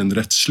får en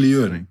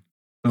rettsliggjøring.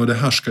 Når det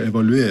her skal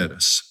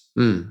evalueres,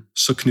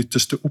 så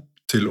knyttes det opp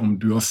til om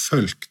du har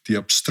fulgt de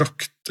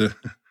abstrakte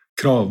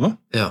kravene.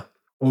 Ja.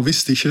 Og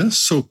hvis ikke,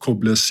 så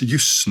kobles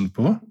jussen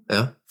på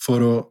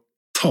for å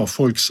ta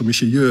folk som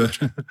ikke gjør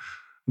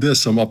det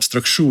som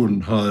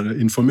abstraksjonen har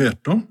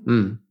informert om.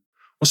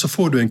 Og så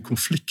får du en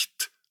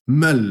konflikt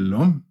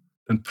mellom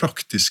den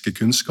praktiske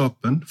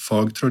kunnskapen,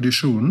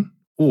 fagtradisjonen,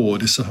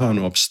 og disse her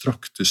noen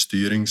abstrakte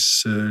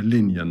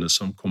styringslinjene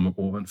som kommer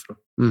ovenfra.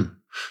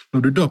 Når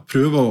du da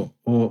prøver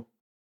å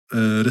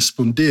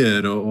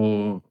respondere,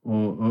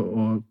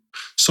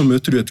 så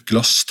møter du et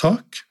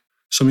glasstak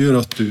som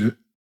gjør at du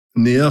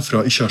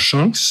nedenfra ikke har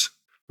sjans,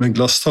 men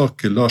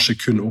glasstaket lar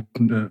seg kun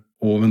åpne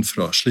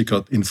ovenfra, slik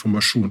at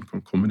informasjon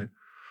kan komme inn.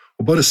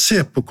 Og bare se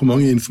på hvor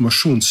mange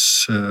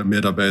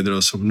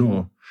informasjonsmedarbeidere som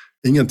nå,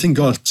 ingenting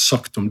galt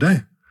sagt om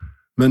deg,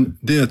 men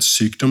det er et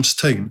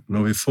sykdomstegn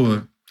når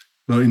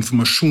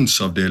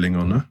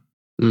informasjonsavdelingene,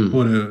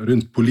 både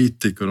rundt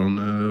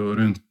politikerne og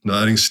rundt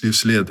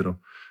næringslivsledere,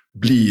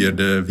 blir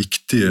det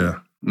viktige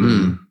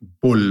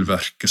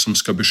bollverket som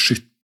skal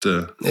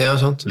beskytte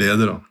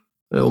ledere.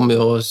 Om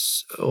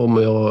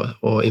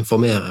å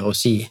informere og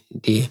si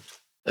de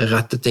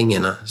rette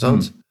tingene,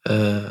 sant?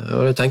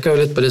 Og jeg tenker jo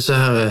litt på disse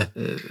her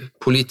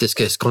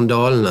politiske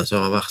skandalene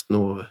som har vært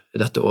nå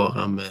dette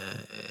året med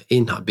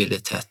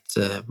inhabilitet,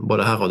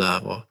 både her og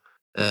der.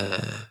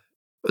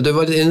 Og du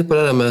var litt inne på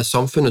det der med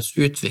samfunnets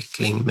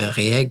utvikling med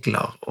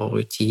regler og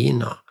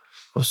rutiner.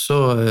 Og så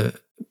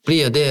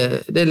blir det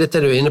er litt det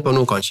du er inne på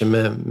nå kanskje,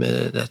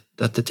 med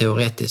dette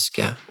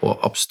teoretiske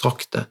og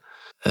abstrakte.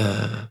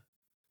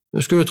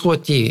 Jeg skulle jo tro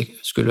at de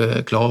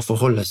skulle klare å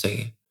forholde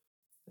seg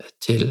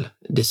til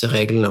disse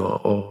reglene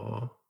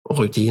og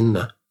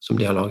rutinene som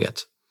de har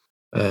laget.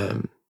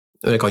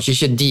 Og det er kanskje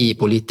ikke de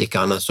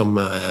politikerne som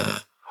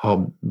har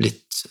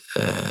blitt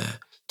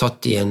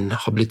tatt i en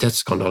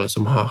habilitetsskandale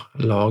som har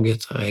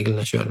laget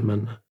reglene selv,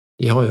 men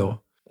de har jo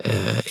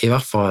i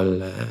hvert fall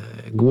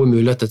gode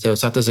muligheter til å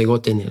sette seg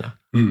godt inn i det.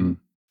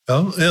 Ja,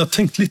 jeg har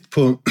tenkt litt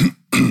på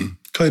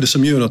hva er det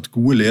som gjør at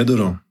gode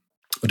ledere,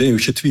 og det er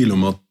jo ikke tvil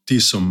om at de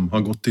som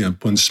har gått igjen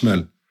på en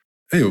smell,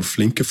 er jo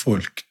flinke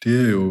folk, de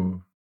er jo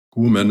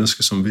gode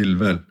mennesker som vil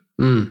vel.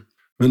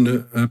 Men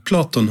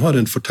Platon har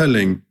en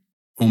fortelling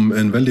om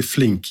en veldig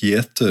flink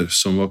gjeter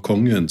som var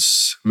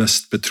kongens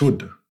mest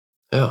betrodde.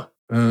 Ja.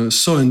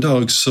 Så en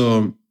dag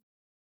så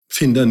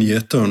finner den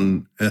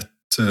gjeteren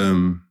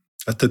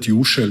etter et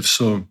jordskjelv,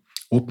 så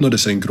åpner det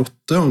seg en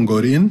grotte, og han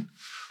går inn,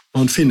 og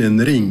han finner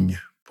en ring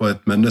på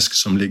et menneske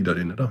som ligger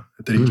der inne, da.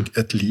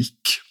 Et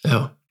lik.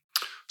 Ja.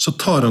 Så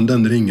tar han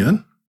den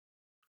ringen,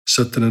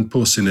 setter den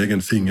på sin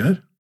egen finger,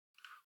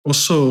 og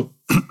så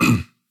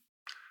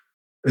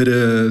er det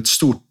et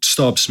stort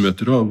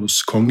stabsmøte da,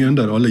 hos kongen,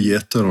 der alle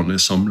gjeterne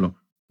er samlet,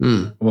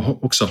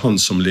 og også han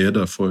som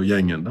leder for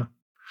gjengen. Da.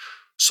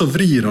 Så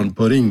vrir han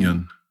på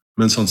ringen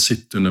mens han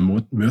sitter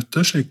under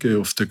møter, slik jeg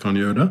ofte kan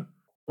gjøre det,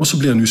 og så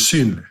blir han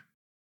usynlig.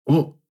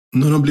 Og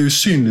når han blir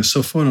usynlig,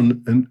 så får han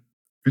en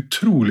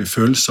utrolig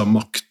følelse av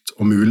makt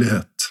og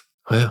mulighet.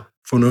 Ja.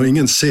 For når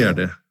ingen ser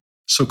det,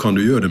 så kan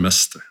du gjøre det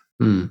meste,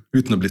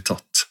 uten å bli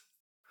tatt.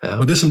 Ja.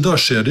 Og det som da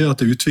skjer, det er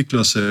at det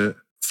utvikler seg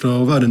fra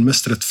å være den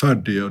mest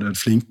rettferdige og den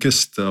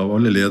flinkeste av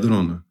alle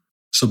lederne,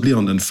 så blir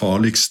han den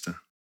farligste.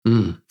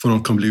 For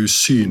han kan bli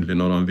usynlig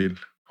når han vil.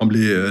 Han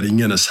blir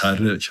ringenes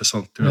herre, ikke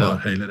sant?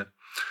 Hele det.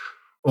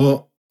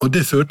 Og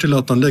det fører til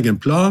at han legger en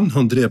plan,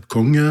 han dreper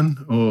kongen,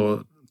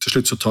 og til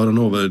slutt så tar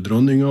han over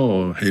dronninga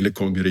og hele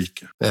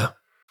kongeriket. Ja.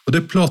 Og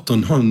det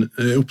Platon han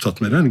er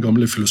opptatt med, den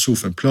gamle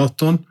filosofen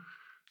Platon,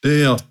 det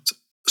er at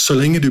så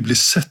lenge du blir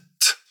sett,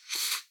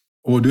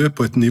 og du er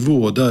på et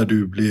nivå der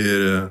du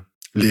blir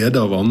ledet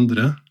av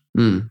andre,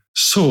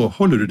 så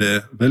holder du det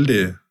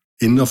veldig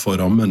innenfor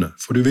rammene,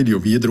 for du vil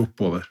jo videre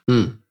oppover.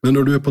 Men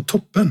når du er på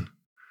toppen,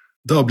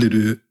 da blir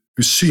du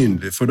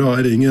usynlig, for da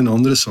er det ingen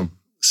andre som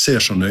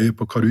ser så nøye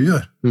på hva du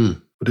gjør.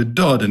 Og det er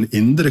da den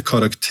indre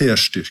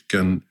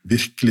karakterstyrken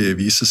virkelig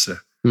viser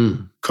seg.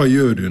 Hva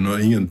gjør du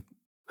når ingen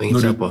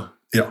ser på?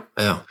 Ja.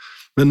 Ja.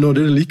 Men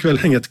når det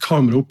likevel henger et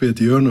kamera oppe i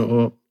et hjørne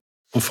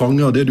og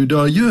fanger det du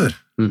da gjør,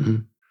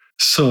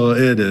 så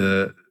er det,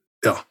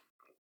 ja,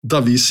 da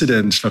viser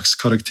det en slags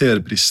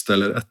karakterbrist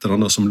eller et eller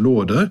annet som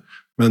lå der,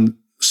 men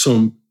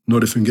som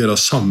når det fungerer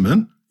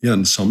sammen, i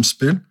en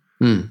samspill,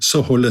 så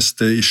holdes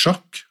det i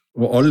sjakk,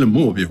 og alle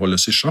må vi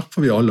holdes i sjakk,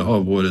 for vi alle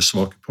har våre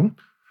svake punkt.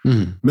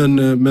 Men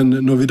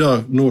når vi da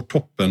når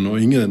toppen,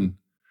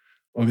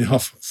 og vi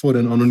får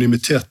den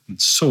anonymiteten,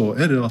 så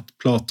er det at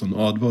Platon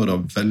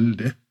advarer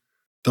veldig.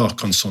 Da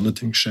kan sånne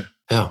ting skje.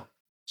 Ja,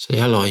 så det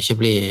gjelder å ikke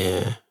bli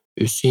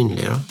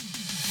usynlig da.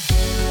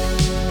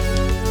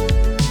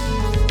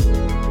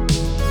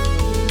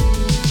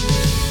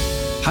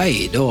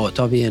 Hei, da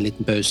tar vi en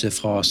liten pause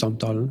fra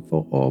samtalen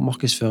for å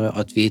markedsføre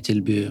at vi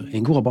tilbyr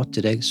en god rabatt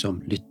til deg som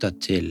lytter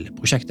til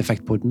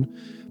Prosjekteffektpodden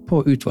på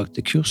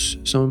utvalgte kurs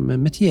som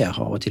Metier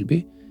har å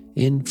tilby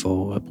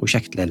innenfor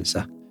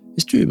prosjektledelse.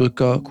 Hvis du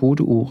bruker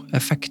kodeord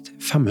effekt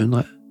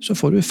 500, så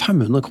får du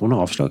 500 kroner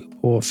avslag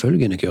på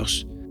følgende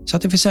kurs.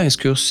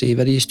 Sertifiseringskurs i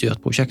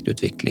verdistyrt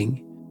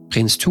prosjektutvikling,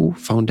 Prins 2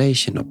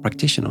 Foundation of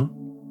Practitioner,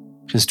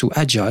 Prins 2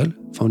 Agile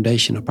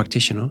Foundation of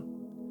Practitioner,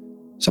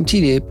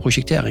 samtidig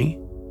prosjektering,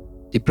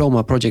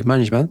 Diploma Project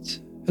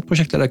Management, et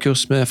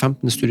prosjektlederkurs med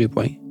 15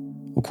 studiepoeng.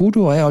 Og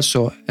kodeord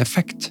altså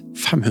effekt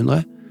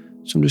 500,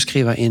 som du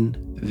skriver inn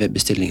ved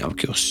bestilling av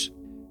kurs.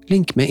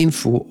 Link med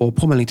info og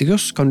påmelding til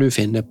kurs kan du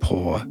finne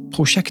på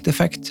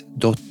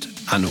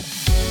prosjekteffekt.no.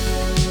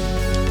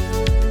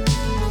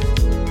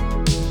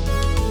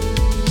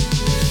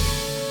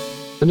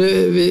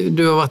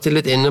 Du har vært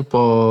litt inne på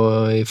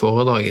i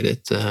foredraget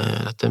ditt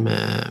dette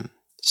med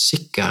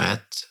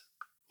sikkerhet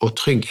og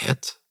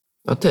trygghet,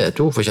 at det er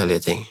to forskjellige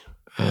ting.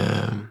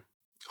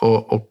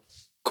 Og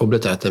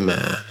koblet til dette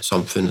med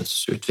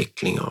samfunnets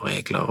utvikling og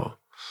regler.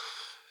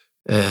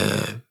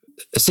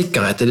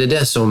 Sikkerhet, er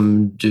det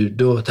som du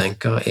da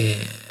tenker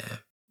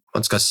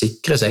man skal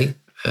sikre seg,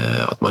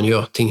 at man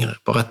gjør ting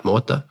på rett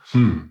måte?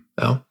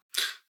 Ja.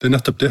 Det er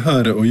nettopp det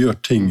her å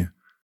gjøre ting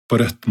på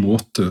rett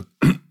måte,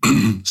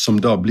 som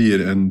da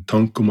blir en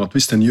tanke om at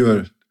hvis en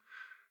gjør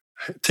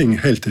ting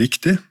helt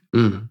riktig,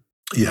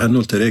 i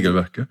henhold til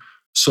regelverket,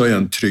 så er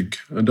en trygg.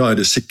 Da er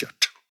det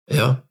sikkert.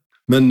 Ja.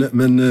 Men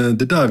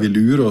det der vi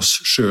lurer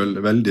oss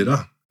selv veldig da.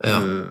 Ja.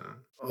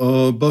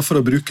 Og bare for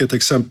å bruke et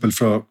eksempel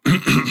fra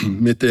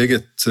mitt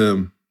eget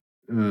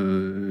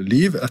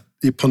liv,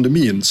 i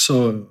pandemien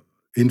så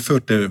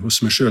innførte jeg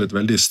hos meg selv et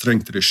veldig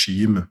strengt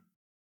regime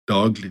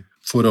daglig,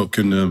 for å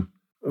kunne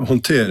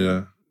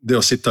håndtere det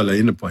å sitte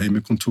alene på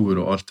hjemmekontor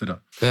og alt det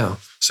der. Ja.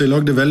 Så jeg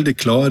lagde veldig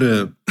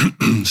klare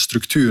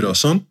strukturer og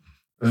sånn,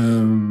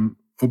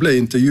 og ble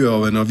intervjuet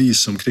av en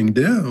avis omkring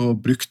det, og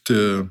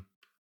brukte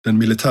den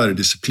militære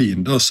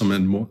disiplinen da,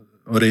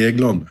 og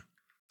reglene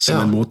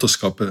som en måte å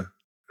skape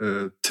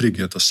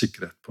trygghet og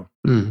sikkerhet på.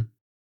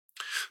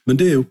 Men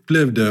det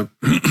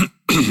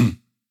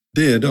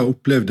jeg da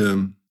opplevde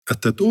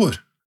etter et år,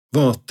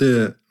 var at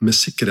det med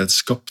sikkerhet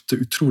skapte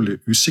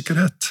utrolig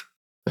usikkerhet.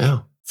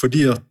 Ja.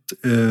 Fordi at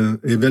jeg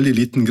i veldig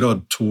liten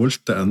grad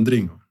tålte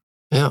endringer.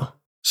 Ja.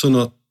 Sånn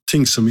at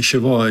ting som ikke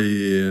var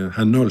i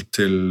henhold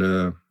til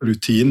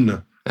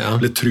rutinene,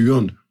 ble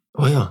truende.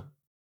 Ja.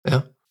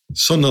 Ja.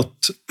 Sånn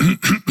at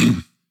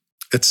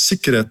et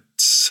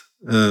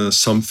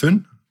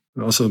sikkerhetssamfunn,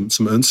 altså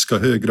som ønsker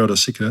høy grad av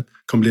sikkerhet,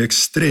 kan bli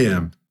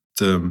ekstremt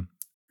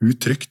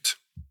utrygt.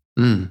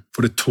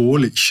 For det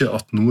tåler ikke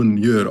at noen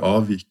gjør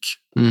avvik.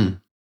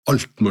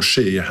 Alt må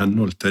skje i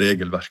henhold til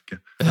regelverket,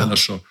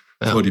 ellers så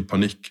får de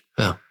panikk.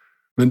 Ja.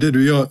 Men det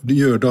du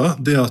gjør da,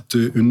 det er at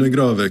du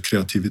undergraver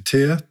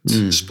kreativitet,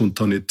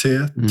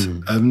 spontanitet,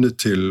 evne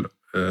til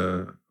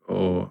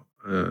å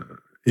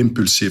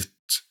impulsivt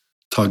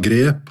ta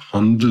grep,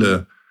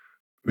 handle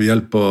ved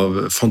hjelp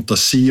av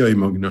fantasi og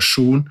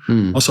imaginasjon,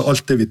 altså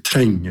alt det vi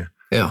trenger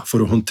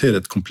for å håndtere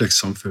et komplekst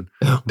samfunn.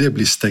 Det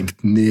blir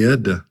stengt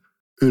nede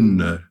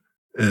under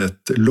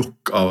et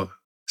lokk av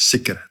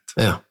sikkerhet.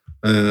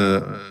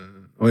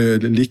 Og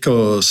jeg liker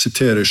å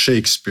sitere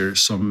Shakespeare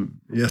som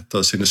i et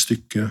av sine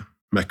stykker,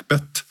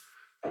 Macbeth.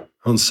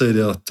 Han sier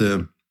det at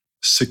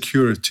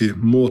security,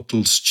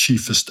 mortal's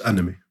chiefest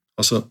enemy.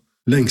 Altså,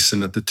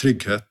 lengselen etter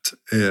trygghet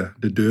er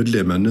det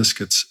dødelige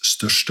menneskets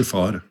største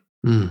fare.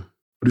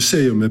 Og du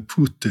ser jo med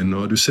Putin,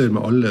 og du ser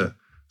med alle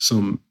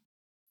som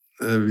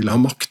vil ha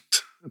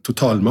makt,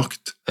 total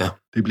makt.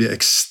 De blir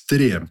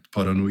ekstremt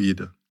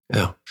paranoide.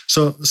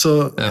 Så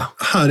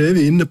her er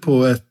vi inne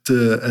på et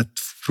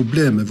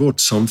problem med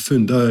vårt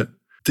samfunn, der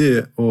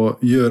det å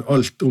gjøre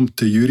alt om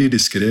til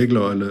juridiske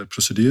regler eller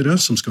prosedyrer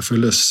som skal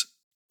følges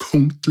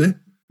punktlig,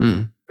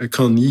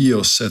 kan gi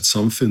oss et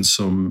samfunn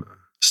som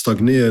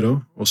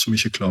stagnerer, og som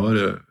ikke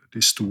klarer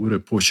de store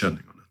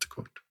påkjenningene etter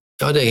hvert.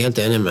 Ja, det er jeg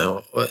helt enig med. Og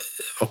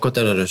akkurat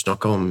det du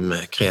snakker om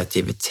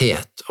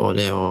kreativitet, og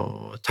det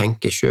å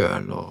tenke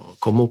selv, og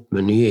komme opp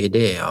med nye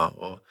ideer,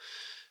 og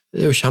det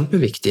er jo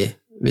kjempeviktig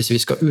hvis vi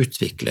skal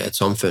utvikle et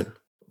samfunn.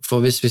 For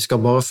hvis vi skal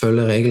bare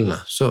følge reglene,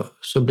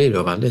 så blir det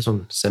jo veldig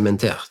sånn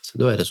sementert.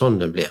 Da er det sånn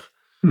det blir.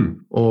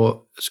 Og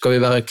skal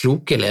vi være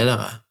kloke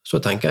ledere, så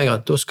tenker jeg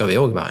at da skal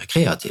vi også være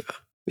kreative.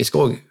 Vi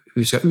skal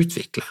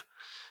utvikle.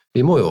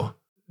 Vi må jo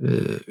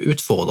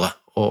utfordre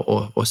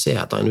og se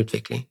etter en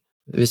utvikling.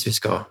 Hvis vi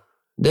skal.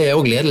 Det er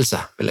også ledelse,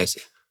 vil jeg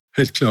si.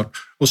 Helt klart.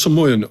 Og så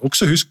må jeg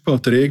også huske på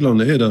at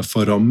reglene er der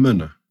for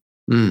rammene.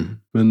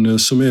 Men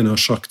som en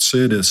har sagt, så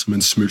er det som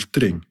en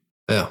smultring.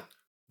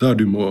 Der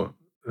du må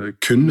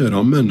kunne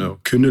rammene og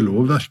kunne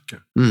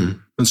lovverket.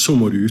 Men så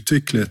må du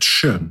utvikle et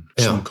skjønn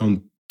som kan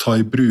ta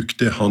i bruk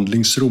det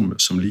handlingsrommet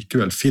som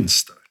likevel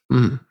finnes der.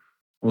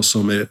 Og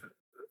som er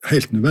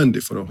helt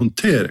nødvendig for å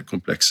håndtere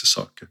komplekse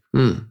saker.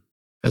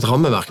 Et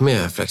rammeverk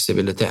med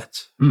fleksibilitet.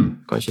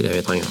 Kanskje det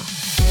vi trenger.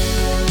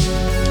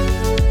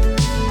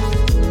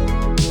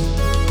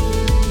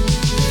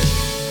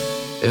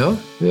 Ja,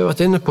 vi har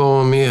vært inne på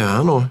mye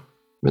her nå.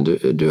 Men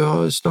du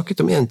har snakket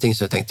om en ting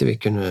som jeg tenkte vi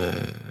kunne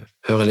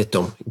høre litt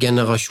om.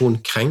 Generasjon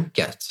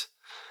krenket.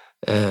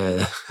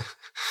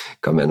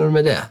 Hva mener du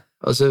med det?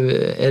 Altså,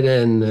 det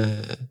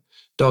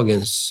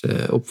dagens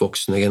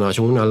oppvoksende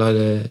generasjon, eller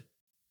det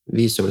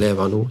vi som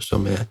lever nå,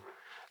 som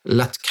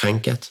lett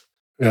krenket?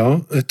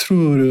 Ja, jeg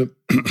tror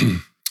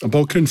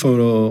bakgrunnen for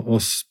å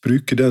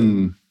bruke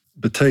den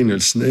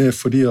betegnelsen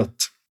fordi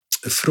at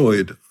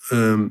Freud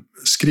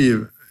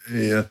skriver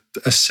i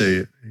et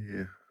essay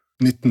i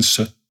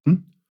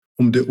 1917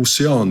 om det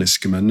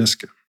oseaniske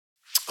mennesket.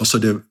 Altså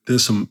det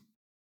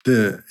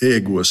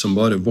egoet som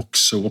bare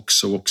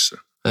vokser.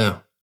 Ja.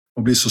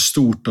 Og blir så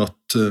stort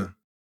at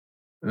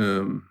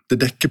det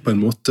dekker på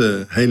en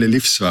måte hele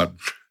livsverden.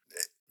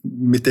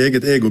 Mitt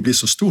eget ego blir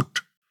så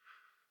stort.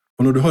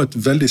 Og når du har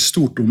et veldig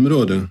stort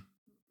område,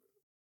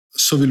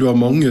 så vil du ha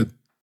mange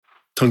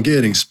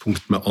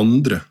tangeringspunkt med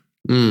andre.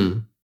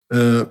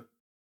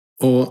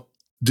 Og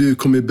du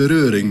kommer i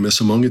berøring med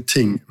så mange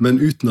ting, men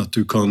uten at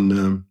du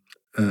kan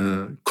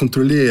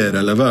kontrollere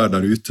eller være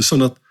der ute,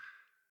 sånn at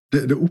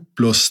det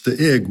oppblåste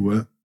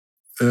egoet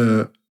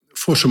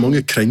får så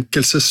mange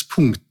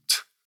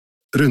krenkelsespunkt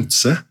rundt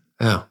seg,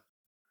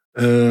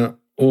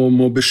 og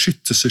må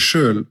beskytte seg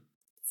selv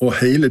og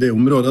hele det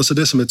området. Altså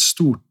det som et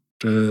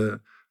stort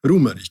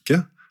romerrike,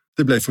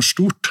 det ble for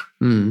stort.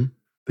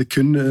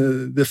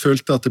 Det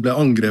følte at det ble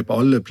angrep på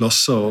alle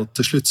plasser, og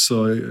til slutt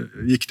så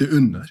gikk det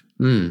under.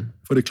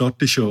 For det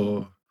klarte ikke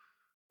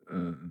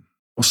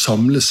å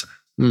samle seg.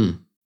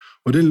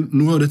 Og det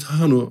noe av dette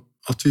her nå,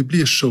 at vi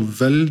blir så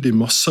veldig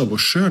masse av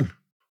oss selv,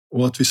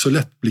 og at vi så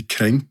lett blir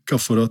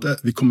krenket for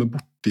at vi kommer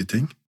bort i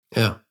ting.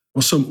 Ja.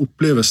 Og så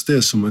oppleves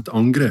det som et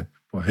angrep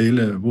på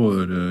hele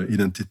vår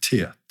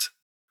identitet.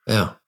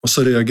 Ja. Og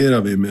så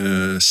reagerer vi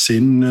med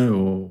sinne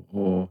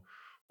og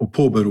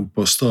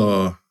påberoper oss da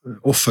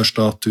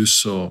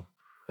offerstatus,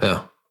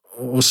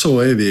 og så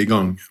vi i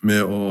gang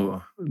med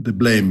the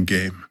blame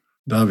game,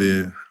 der vi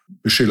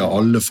beskylder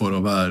alle for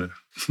å være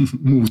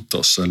mot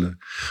oss.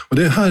 Og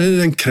det her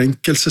den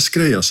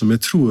krenkelsesgreia som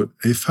jeg tror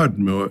i ferd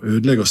med å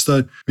ødelegge oss,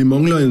 der vi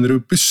mangler en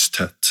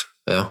robusthet.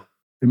 Ja.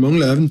 Vi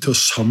mangler evnen til å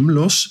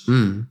samle oss,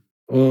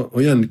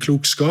 og igjen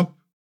klokskap,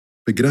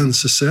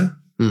 begrense seg,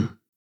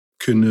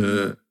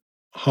 kunne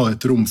ha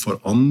et rom for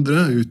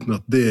andre uten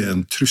at det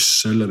en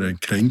trussel eller en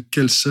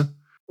krenkelse,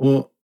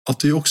 og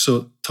at vi også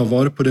tar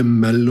vare på det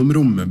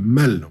mellomrommet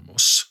mellom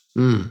oss,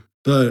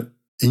 der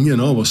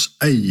ingen av oss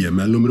eier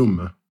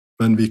mellomrommet,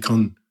 men vi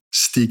kan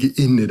stige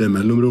inn i det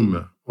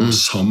mellomrommet og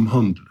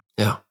samhandle.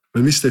 Ja.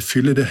 Men hvis jeg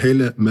fyller det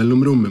hele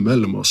mellomrommet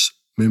mellom oss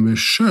med meg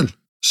selv,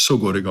 så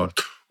går det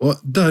galt. Og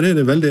der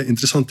det veldig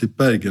interessant i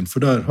Bergen,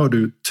 for der har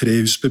du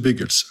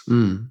trehusbebyggelse,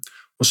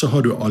 og så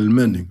har du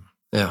allmenninger.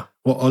 Ja.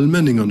 Og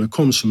allmenningene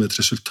kom som et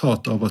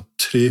resultat av at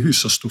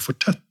trehusene stod for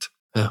tett.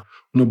 Ja.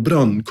 Og når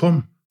brannen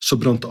kom, så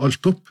brant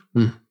alt opp.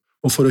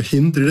 Og for å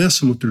hindre det,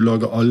 så måtte du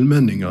lage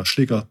allmenninger,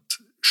 slik at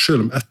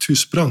selv om ett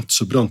hus brant,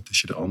 så brant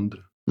ikke det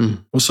andre.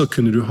 Og så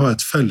kunne du ha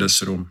et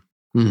fellesrom,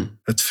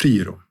 et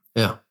frirom.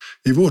 Ja.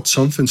 I vårt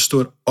samfunn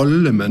står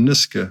alle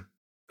mennesker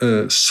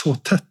så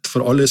tett,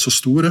 for alle så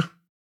store,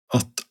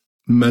 at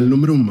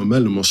mellomrommet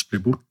mellom oss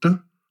blir borte,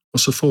 og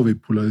så får vi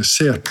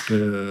polariserte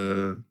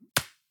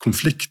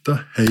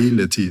konflikter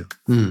hele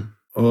tiden.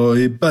 Og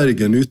i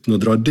Bergen, uten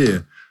å dra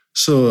det,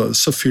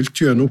 så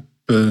fylte jo en opp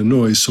nå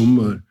i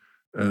sommer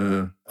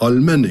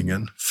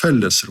allmenningen,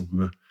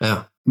 fellesrommet,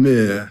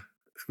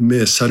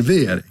 med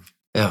servering,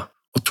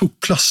 og tok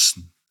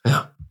plassen.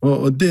 Ja.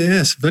 Og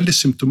det veldig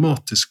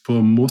symptomatisk på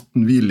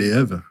måten vi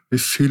lever. Vi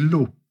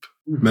fyller opp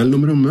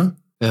mellomrommet,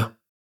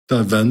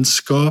 der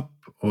vennskap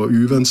og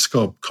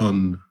uvennskap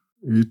kan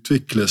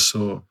utvikles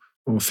og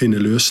finne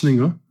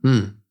løsninger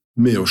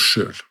med oss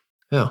selv.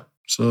 Ja.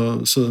 Så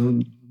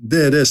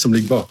det det som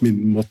ligger bak min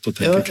måte å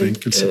tenke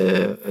krenkelse.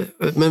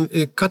 Men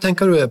hva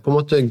tenker du på en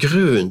måte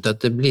grunnen til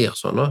at det blir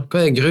sånn? Da?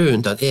 Hva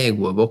grunnen til at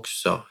egoet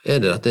vokser?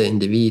 Det dette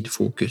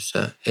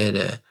individfokuset?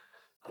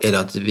 Det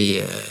at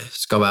vi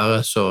skal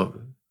være så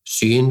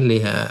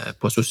synlige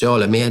på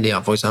sosiale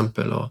medier, for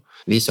eksempel, og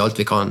vise alt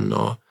vi kan?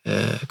 Og,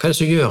 hva det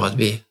som gjør at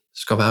vi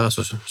skal være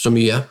så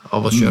mye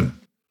av oss selv?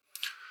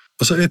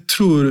 Altså, jeg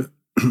tror...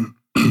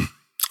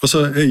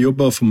 Altså, jeg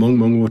jobbet for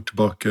mange år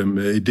tilbake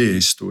med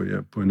idéhistorie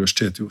på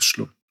Universitetet i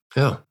Oslo.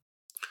 Ja.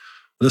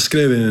 Og da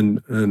skrev jeg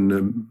en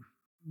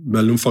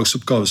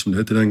mellomfagsoppgave, som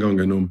det heter den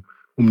gangen,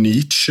 om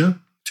Nietzsche,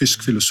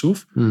 tysk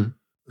filosof,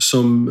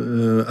 som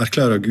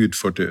erklærer Gud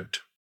for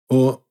død.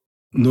 Og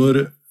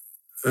når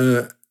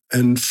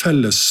en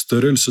felles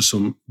størrelse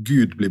som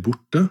Gud blir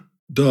borte,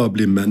 da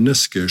blir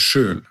mennesket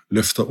selv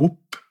løftet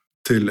opp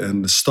til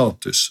en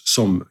status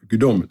som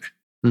guddommelig.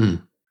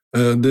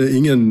 Det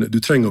ingen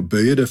du trenger å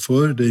bøye deg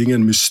for, det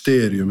ingen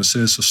mysterium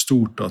som så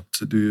stort at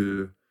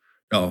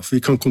vi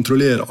kan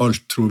kontrollere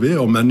alt, tror vi,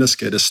 og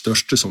mennesket det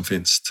største som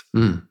finnes.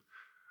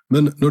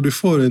 Men når du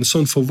får en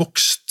sånn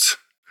forvokst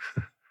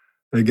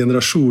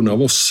generasjon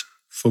av oss,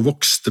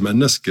 forvokste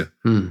mennesker,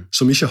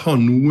 som ikke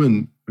har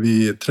noen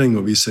vi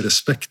trenger å vise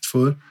respekt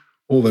for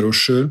over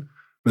oss selv,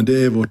 men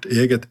det vårt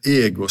eget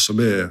ego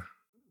som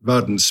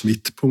verdens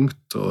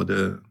midtpunkt, og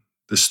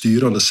det det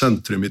styrende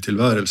sentrum i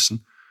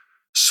tilværelsen,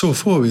 så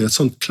får vi et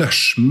sånt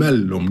clash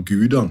mellom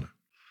gudene.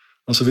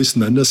 Altså hvis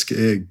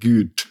mennesket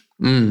Gud,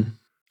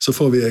 så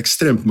får vi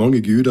ekstremt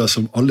mange guder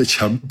som alle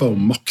kjemper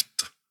om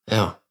makt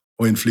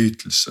og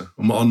innflytelse,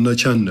 om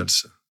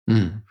anerkjennelse.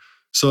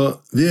 Så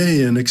vi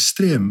i en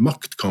ekstrem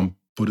maktkamp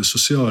på det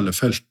sosiale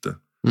feltet,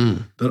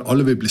 der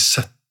alle vil bli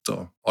sett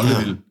og alle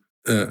vil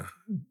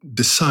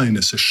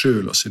designe seg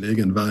selv og sin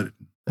egen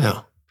verden.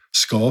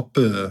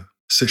 Skape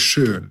seg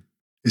selv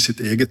i sitt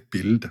eget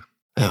bilde.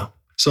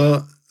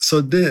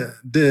 Så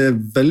det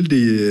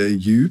veldig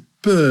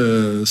djupe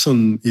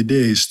sånn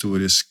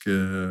idehistoriske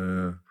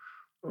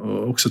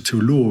og også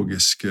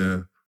teologiske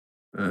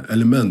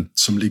element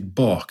som ligger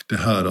bak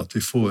det her, at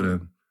vi får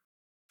en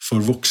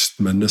forvokst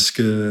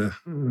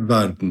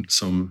menneskeverden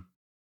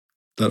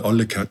der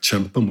alle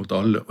kjemper mot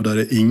alle, og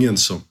der ingen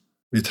som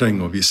vi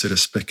trenger å vise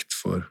respekt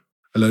for,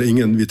 eller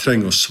ingen vi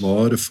trenger å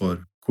svare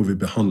for hvor vi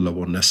behandler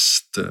vår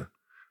neste,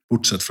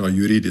 bortsett fra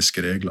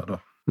juridiske regler. Da.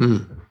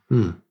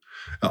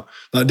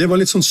 Nei, det var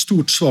litt sånn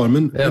stort svar,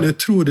 men jeg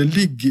tror det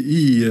ligger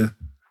i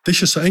det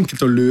ikke så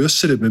enkelt å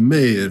løse det med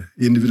mer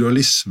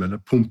individualisme, eller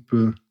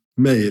pumpe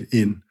mer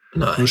inn.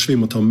 Kanskje vi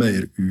må ta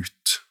mer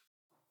ut.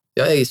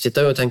 Ja, jeg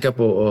sitter jo og tenker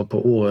på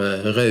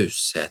ordet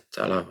raushet,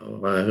 eller å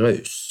være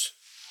raus.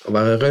 Å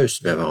være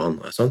raus med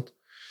hverandre, sant?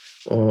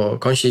 Og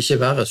kanskje ikke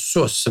være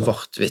så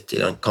svart-hvitt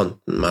i den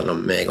kanten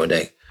mellom meg og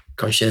deg.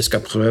 Kanskje jeg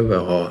skal prøve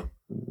å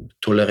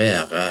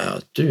tolerere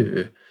at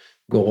du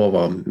går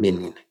over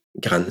min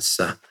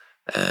grense,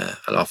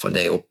 eller for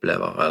det jeg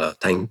opplever, eller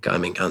tenker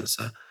min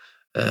grense.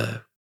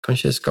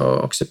 Kanskje jeg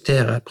skal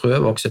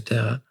prøve å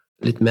akseptere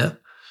litt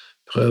mer,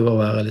 prøve å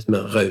være litt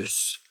mer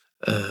raus.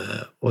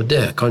 Og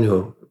det kan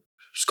jo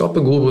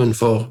skape god grunn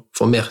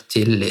for mer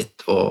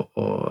tillit og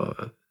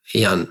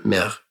igjen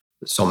mer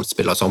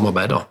samspill og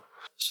samarbeid.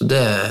 Så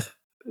det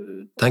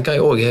tenker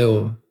jeg også jo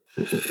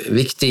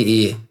viktig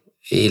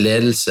i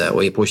ledelse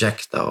og i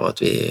prosjekter,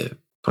 at vi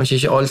kanskje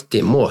ikke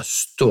alltid må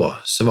stå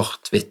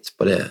svart-hvitt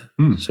på det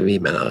som vi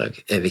mener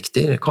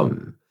viktig. Det kan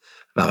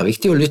være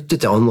viktig å lytte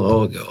til andre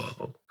også,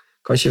 og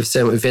kanskje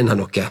se om vi finner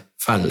noen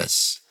felles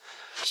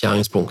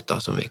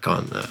skjæringspunkter som vi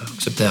kan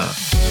akseptere.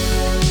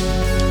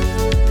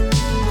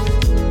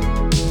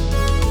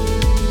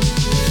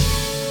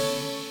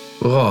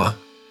 Bra.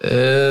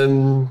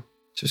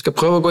 Så vi skal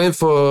prøve å gå inn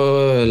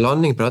for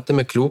landing på dette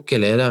med kloke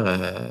ledere.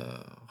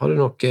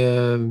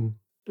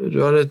 Du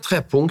hadde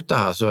 3 punkter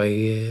her så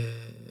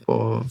på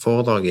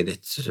foredraget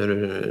ditt som du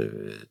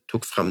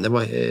tok frem. Det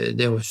var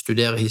det å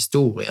studere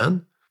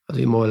historien, at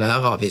vi må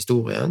lære av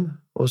historien,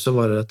 og så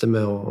var det dette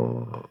med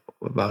å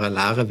være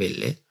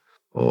lærevillig,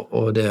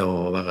 og det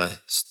å være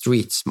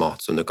street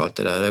smart, som du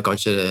kalte det. Det er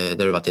kanskje det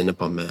du har vært inne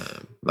på med å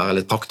være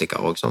litt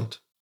praktiker også, sant?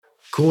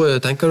 Hvor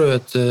tenker du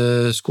at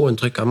skoen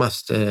trykker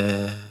mest?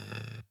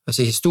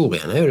 Altså,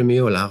 historien er jo det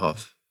mye å lære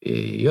av.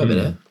 Gjør vi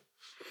det?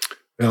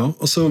 Ja,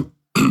 altså,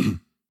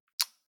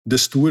 det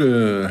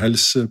store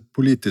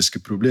helsepolitiske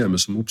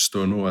problemet som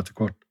oppstår nå etter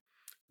hvert,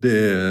 det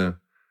er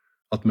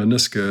at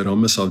mennesker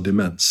rammes av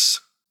demens,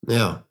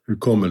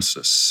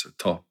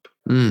 hukommelsestap.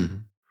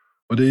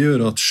 Og det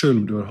gjør at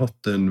selv om du har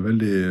hatt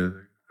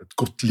et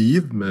godt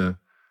liv med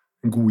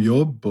en god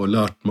jobb og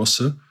lært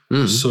masse,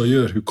 så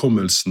gjør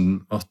hukommelsen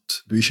at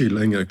du ikke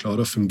lenger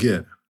klarer å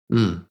fungere.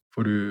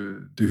 For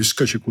du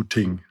husker ikke hvor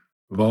ting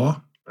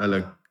var,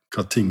 eller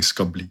hva ting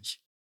skal bli.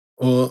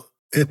 Og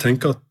jeg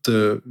tenker at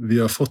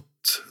vi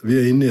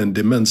er inne i en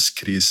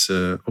demenskrise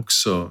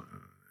også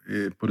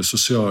på det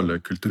sosiale,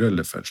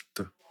 kulturelle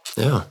feltet.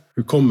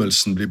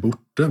 Hukommelsen blir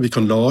borte, vi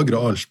kan lagre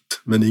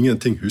alt, men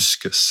ingenting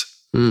huskes.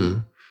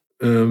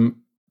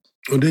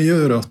 Og det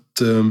gjør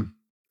at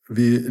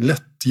vi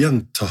lett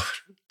gjentar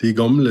de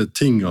gamle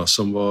tingene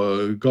som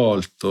var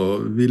galt,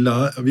 og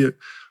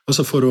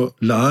altså for å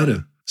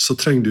lære så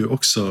trenger du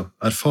også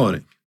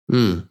erfaring.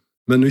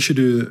 Men når ikke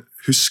du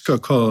husker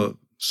hva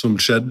som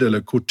skjedde,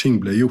 eller hvor ting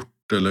ble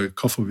gjort, eller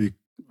hvorfor vi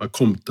har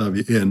kommet der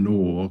vi er nå,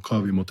 og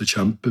hva vi måtte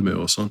kjempe med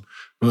og sånn,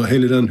 når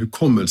hele den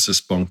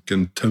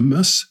hukommelsesbanken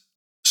tømmes,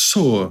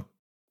 så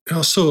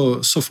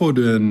får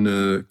du en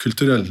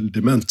kulturell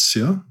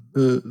demensia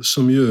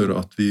som gjør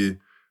at vi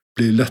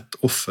blir lett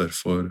offer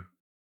for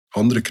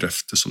andre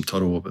krefter som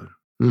tar over.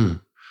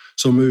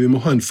 Så vi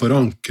må ha en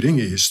forankring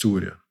i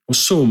historien. Og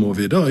så må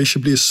vi da ikke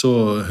bli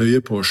så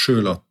høye på oss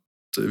selv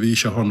at vi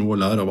ikke har noe å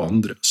lære av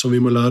andre. Så vi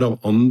må lære av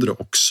andre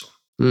også.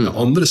 Med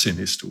andre sin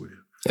historie.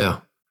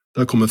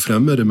 Der kommer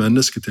fremmede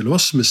mennesker til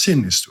oss med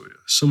sin historie.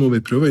 Så må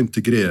vi prøve å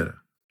integrere,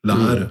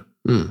 lære.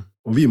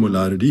 Og vi må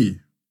lære de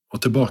og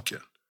tilbake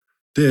igjen.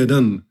 Det er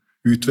den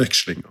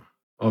utvekslingen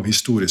av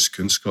historisk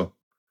kunnskap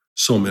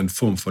som en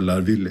form for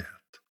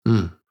lærvillighet.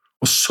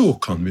 Og så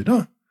kan vi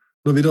da,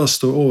 når vi da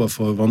står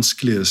overfor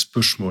vanskelige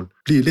spørsmål,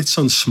 bli litt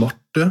sånn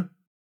smarte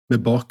med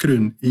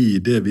bakgrunn i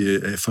det vi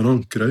er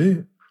forankret i,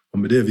 og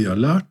med det vi har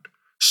lært,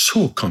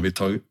 så kan vi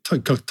ta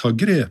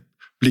grep,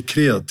 bli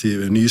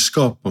kreative,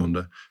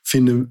 nyskapende,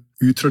 finne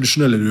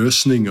utradisjonelle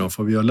løsninger,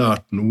 for vi har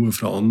lært noe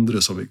fra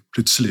andre som vi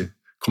plutselig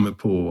kommer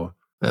på.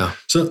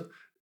 Så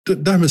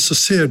dermed så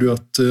ser du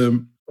at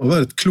å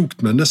være et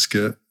klokt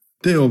menneske,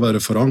 det å være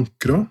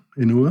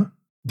forankret i noe,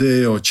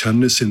 det å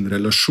kjenne sin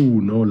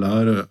relasjon og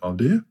lære av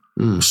det,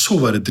 og så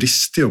være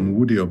dristig og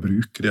modig og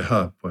bruke det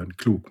her på en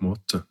klok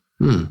måte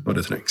når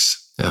det trengs.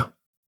 Ja,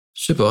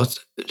 supert.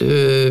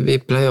 Vi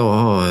pleier å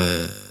ha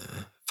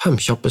 5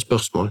 kjappe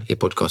spørsmål i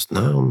podcasten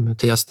her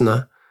til gjestene,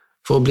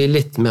 for å bli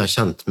litt mer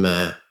kjent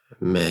med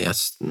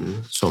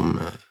gjesten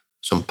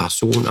som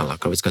person, eller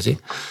hva vi skal si.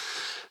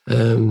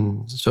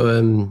 Så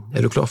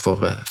er du klar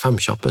for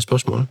 5 kjappe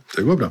spørsmål?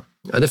 Det går bra.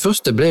 Ja, det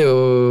første var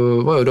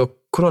jo da,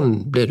 hvordan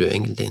ble du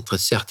egentlig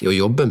interessert i å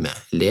jobbe med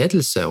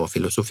ledelse og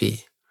filosofi?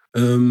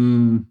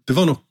 Det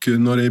var nok,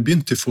 når jeg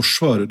begynte i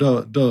Forsvaret,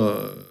 da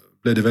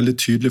ble det veldig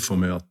tydelig for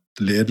meg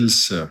at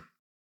ledelse,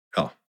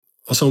 ja,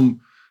 altså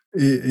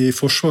i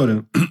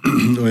Forsvaret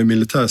og i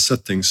militær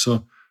setting så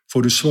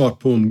får du svar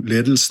på om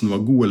ledelsen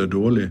var god eller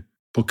dårlig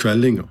på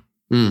kveldinga.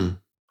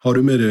 Har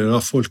du med deg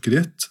da folket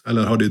ditt,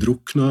 eller har de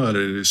druknet,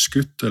 eller er de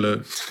skutt, eller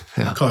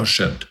hva har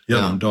skjedd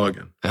gjennom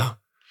dagen? Ja.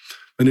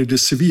 Men i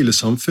det sivile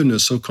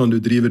samfunnet så kan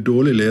du drive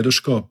dårlig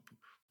lederskap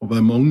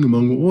over mange,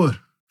 mange år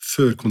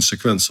før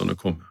konsekvensene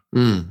kommer.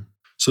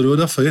 Så det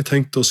var derfor jeg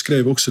tenkte og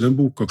skrev også den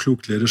boka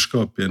Klokt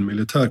lederskap i en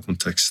militær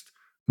kontekst,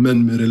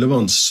 men med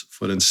relevans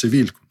for en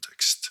sivil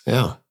kontekst.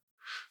 Ja.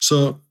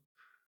 Så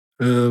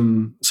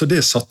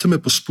det satte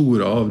meg på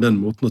sporet av den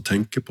måten å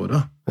tenke på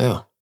da.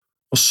 Ja.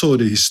 Og så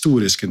det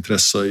historiske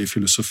interesser i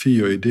filosofi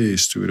og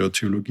idéhistorie og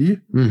teologi,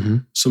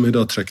 som jeg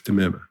da trekte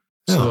med meg.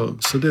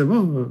 Så det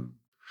var...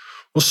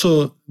 Og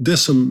så det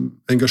som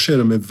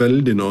engasjerer meg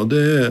veldig nå,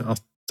 det er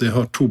at jeg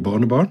har 2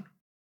 barnebarn,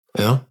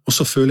 og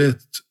så føler jeg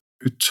et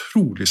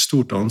utrolig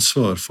stort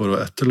ansvar for å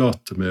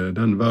etterlate med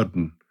den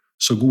verden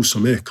så god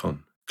som jeg kan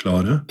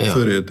klare,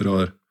 før jeg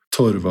drar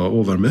torva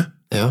over med,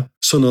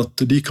 sånn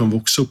at de kan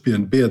vokse opp i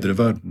en bedre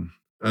verden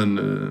enn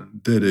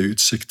det er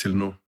utsikt til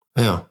nå.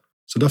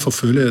 Så derfor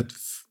føler jeg et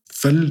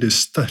veldig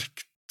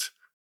sterkt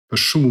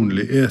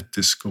personlig,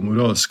 etisk og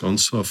moralsk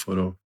ansvar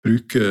for å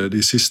bruke de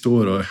siste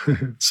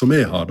årene som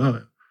jeg har da,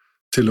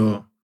 til å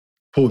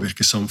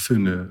påvirke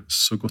samfunnet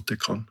så godt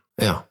jeg kan.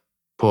 Ja,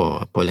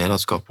 på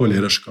lederskap. På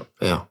lederskap.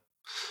 Ja,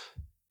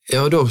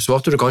 da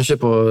svarte du kanskje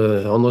på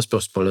andre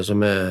spørsmålet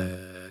som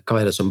hva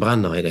er det som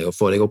brenner i deg å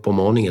få deg opp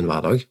om morgenen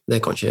hver dag? Det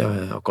er kanskje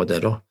akkurat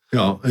det da?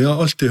 Ja, jeg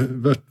har alltid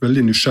vært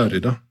veldig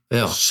nysgjerrig da.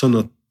 Sånn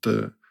at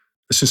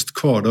jeg synes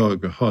hver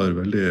dag har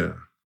veldig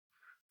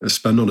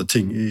spennende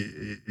ting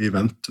i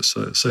vente,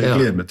 så jeg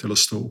gleder meg til å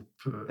stå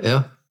opp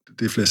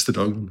de fleste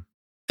dagene.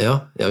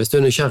 Ja, hvis du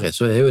er nysgjerrig,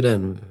 så er jo det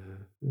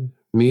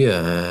mye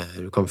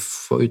du kan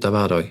få ut av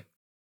hver dag.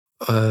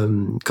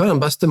 Hva er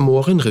den beste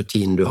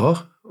morgenrutinen du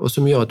har, og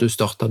som gjør at du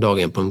starter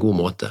dagen på en god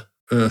måte?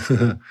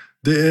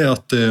 Det er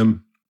at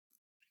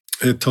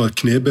jeg tar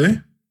knebøy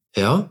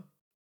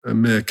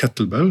med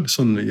kettlebell,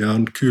 sånn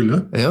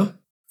jernkule.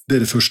 Det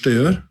er det første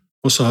jeg gjør.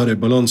 Og så har jeg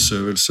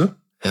balanseøvelse.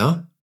 Det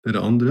er det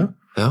andre.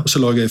 Og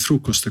så lager jeg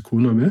frokost til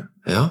kona mi.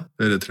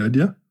 Det er det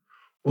tredje.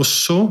 Og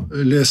så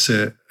leser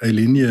jeg en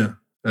linje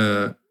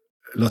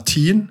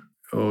latin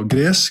og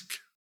gresk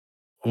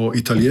og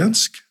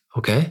italiensk.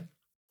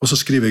 Og så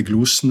skriver jeg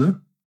glosene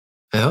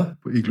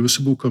i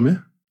gloseboka mi.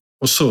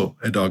 Og så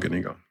er dagen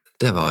i gang.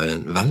 Det var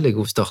en veldig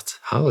god start.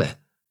 Herlig.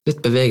 Litt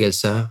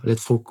bevegelse,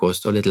 litt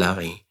frokost og litt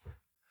læring.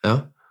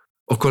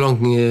 Og hvor lang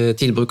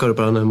tid bruker du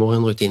på denne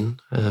morgenrutinen?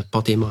 Et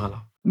par timer,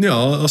 eller? Ja,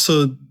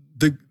 altså,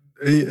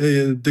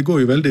 det går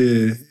jo veldig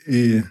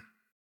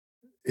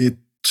i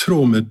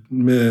tråd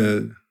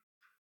med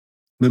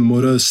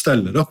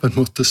morgenstellet, da, på en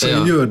måte, så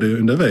jeg gjør det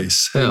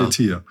underveis hele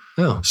tiden.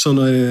 Så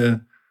når jeg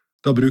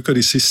da bruker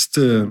de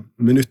siste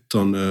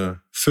minuttene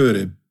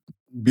før jeg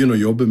begynner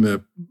å jobbe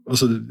med,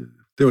 altså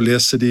det å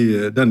lese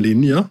den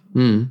linja,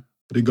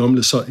 de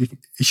gamle sa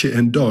ikke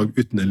en dag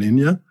uten en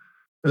linje,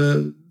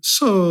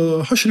 så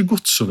har ikke det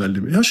gått så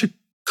veldig mye. Jeg har ikke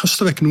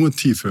kastet vekk noen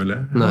tid, føler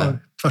jeg. Jeg har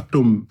tvert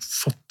om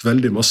fått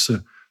veldig masse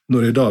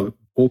når jeg da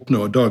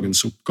åpner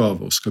dagens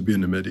oppgave og skal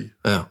begynne med de.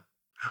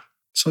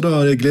 Så da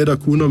har jeg gledet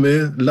kona mi,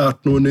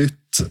 lært noe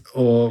nytt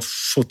og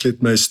fått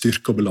litt mer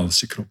styrke og balans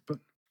i kroppen.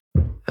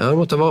 Ja, du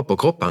må ta vare på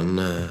kroppen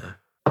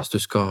hvis du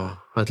skal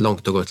ha et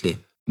langt og godt liv.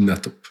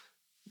 Nettopp.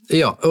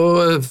 Ja,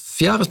 og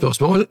 4.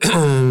 spørsmål.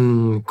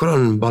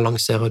 Hvordan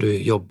balanserer du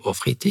jobb og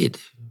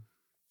fritid?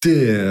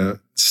 Det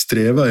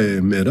strever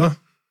jeg med da,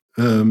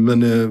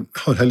 men jeg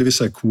har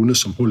heldigvis en kone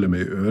som holder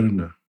meg i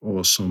ørene,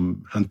 og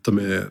som henter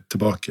meg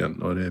tilbake igjen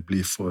når jeg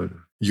blir for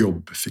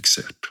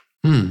jobbfiksert.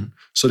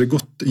 Så det er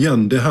godt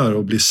igjen det her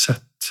å bli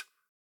sett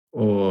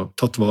og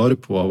tatt vare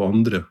på av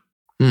andre.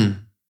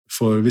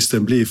 For hvis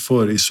den blir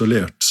for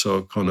isolert,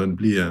 så kan den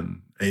bli en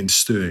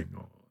enstøing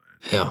og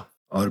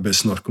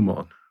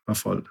arbeidsnarkoman. I hvert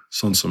fall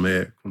sånn som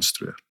er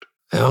konstruert.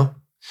 Ja,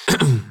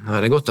 det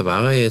er godt å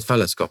være i et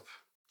fellesskap.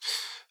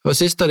 Og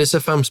siste av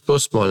disse 5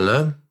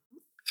 spørsmålene,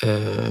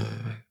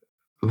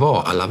 hva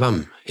eller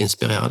hvem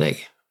inspirerer deg?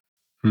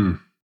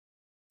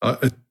 Ja,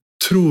 jeg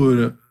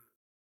tror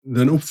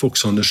den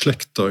oppvoksende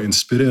slekta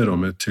inspirerer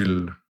meg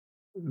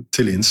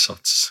til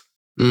innsats.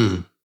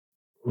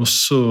 Og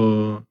så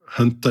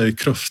hentet jeg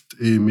kraft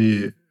i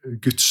min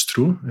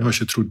gudstro. Jeg har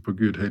ikke trodd på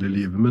Gud hele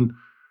livet, men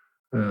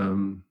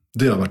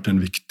det har vært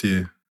en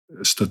viktig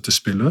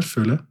støttespiller,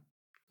 føler jeg.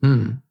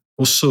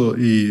 Også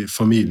i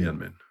familien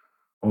min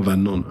og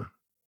vennene.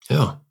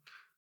 Ja.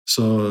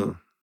 Så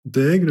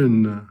det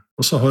grunnen.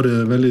 Og så har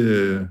det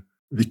veldig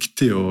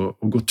viktig å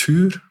gå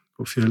tur,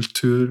 gå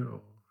fjelltur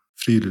og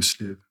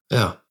friluftsliv.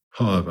 Ja.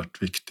 Har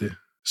vært viktig.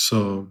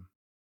 Så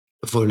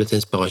da får du litt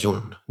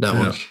inspirasjon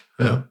der også.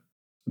 Ja.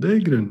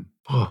 Det grunnen.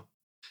 Bra.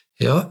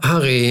 Ja,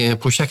 her i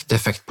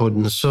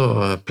prosjekteffektpodden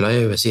så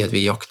pleier vi å si at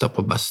vi jakter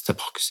på beste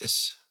praksis.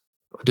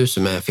 Og du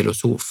som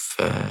filosof,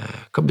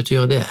 hva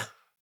betyr det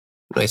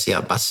når jeg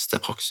sier beste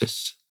praksis?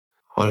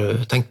 Har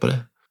du tenkt på det?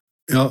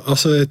 Ja,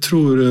 altså jeg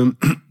tror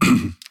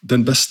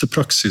den beste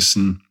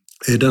praksisen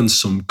den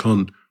som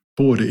kan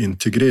både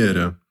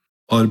integrere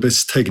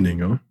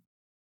arbeidstegninger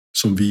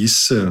som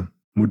viser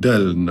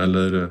modellen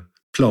eller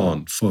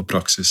plan for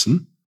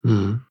praksisen,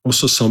 og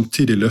så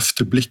samtidig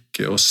løfte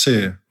blikket og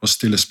se og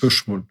stille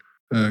spørsmål.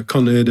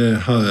 Kan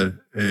det her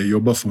jeg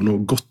jobber for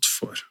noe godt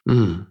for?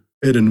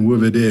 Det noe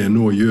ved det jeg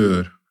nå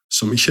gjør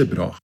som ikke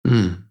bra?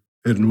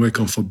 Det noe jeg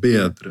kan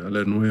forbedre,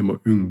 eller noe jeg må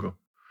unngå?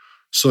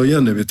 Så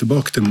igjen vi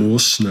tilbake til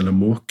måsen eller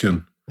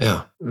måken.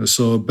 Ja.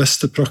 Så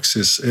beste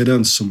praksis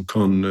den som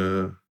kan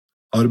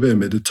arbeide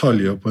med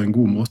detaljer på en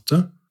god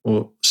måte,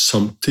 og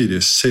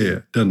samtidig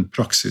se den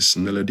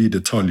praksisen eller de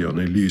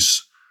detaljene i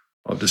lys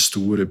av det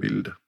store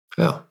bildet.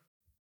 Ja,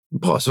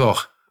 bra svar.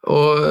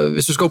 Og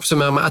hvis du skal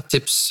oppsummere med et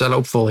tips eller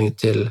oppfordring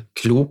til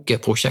kloke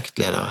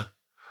prosjektledere,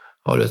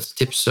 har du et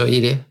tips å gi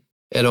dem?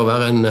 Det å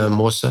være en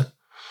måse?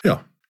 Ja,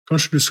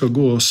 kanskje du skal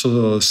gå og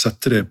så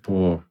sette deg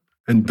på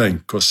en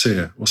benk og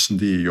se hvordan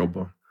de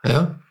jobber.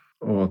 Ja.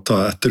 Og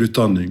ta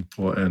etterutdanning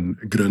på en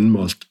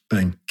grønnmalt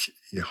benk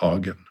i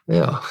hagen.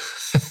 Ja.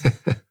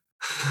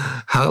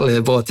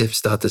 Herlig, bra tips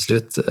der til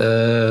slutt.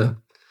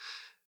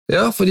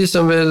 Ja, for de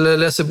som vil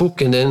lese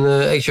boken din,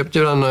 jeg kjøpte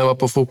jo den når jeg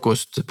var på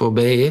frokost på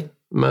BI,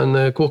 men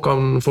hvor kan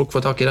folk få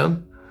tak i den?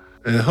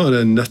 Jeg har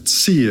en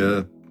nettside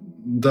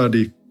der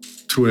de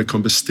tror jeg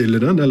kan bestille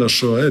den, eller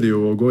så det jo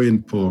å gå inn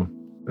på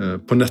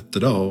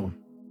nettet da,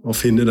 og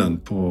finne den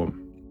på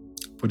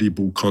de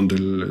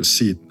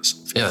bokhandelsidene som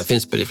finnes. Ja, det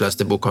finnes på de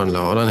fleste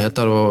bokhandler, og den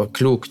heter da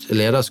Klokt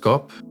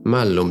lederskap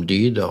mellom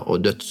dyder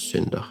og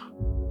dødssynder.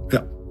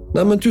 Ja.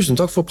 Nei, men tusen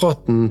takk for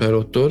praten, Paul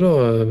Otto. Da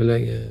vil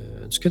jeg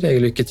ønske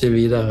deg lykke til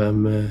videre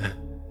med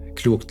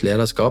klokt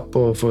lederskap,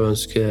 og for å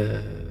ønske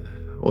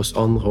oss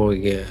andre og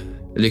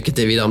lykke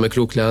til videre med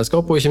klokt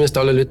lederskap, og ikke minst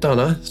alle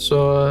lytterne. Så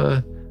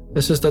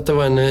jeg synes dette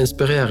var en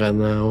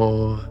inspirerende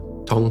og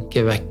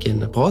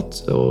tankevekkende prat,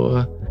 og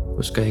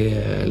nå skal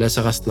jeg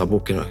lese resten av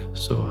boken også,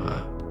 så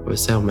får vi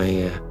se om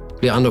jeg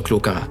blir enda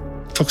klokere.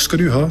 Takk skal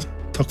du ha.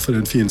 Takk for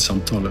en fin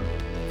samtale.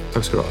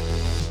 Takk skal du ha.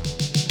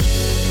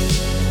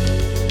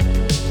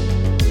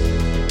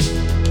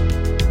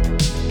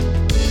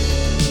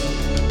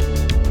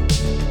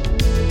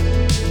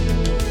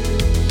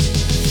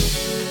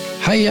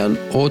 Hei igjen,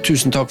 og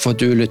tusen takk for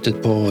at du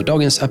lyttet på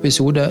dagens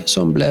episode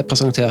som ble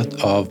presentert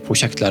av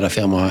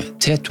prosjektlederfirmaet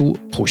T2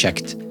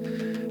 Prosjekt.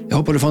 Jeg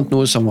håper du fant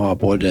noe som var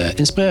både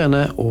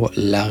inspirerende og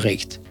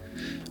lærerikt.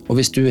 Og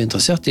hvis du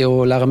interessert i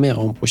å lære mer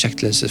om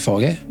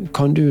prosjektledelsesfaget,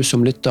 kan du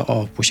som lytter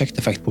av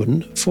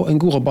Prosjekteffektpodden få en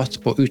god rabatt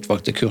på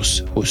utvalgte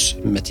kurs hos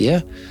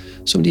Metier,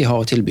 som de har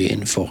å tilby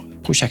innenfor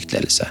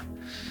prosjektledelse.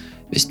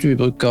 Hvis du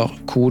bruker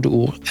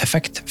kodeord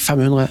effekt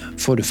 500,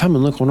 får du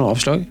 500 kroner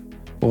avslag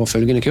på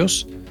følgende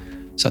kurs: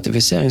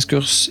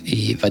 sertifiseringskurs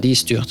i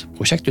verdistyrt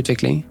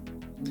prosjektutvikling,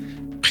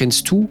 Prins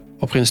 2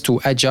 og Prins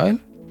 2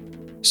 Agile,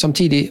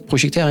 samtidig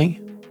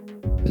prosjektering,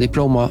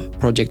 Diploma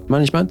Project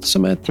Management,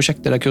 som et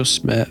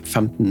prosjektlederkurs med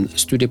 15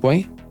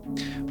 studiepoeng,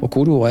 og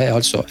kodeordet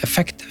altså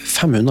effekt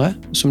 500,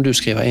 som du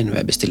skriver inn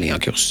ved bestilling av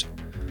kurs.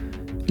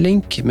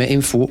 Link med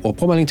info og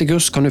påmelding til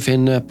kurs kan du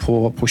finne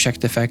på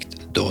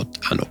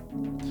prosjekteffekt.no.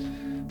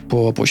 På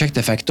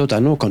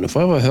prosjekteffekt.no kan du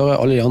for øvrig høre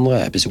alle de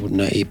andre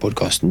episodene i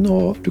podcasten,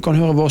 og du kan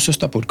høre vår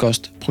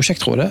søsterpodcast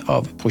Prosjektrådet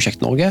av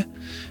Prosjekt Norge.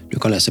 Du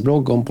kan lese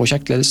blogg om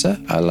prosjektledelse,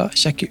 eller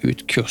sjekke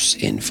ut kurs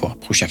innenfor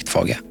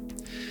prosjektfaget.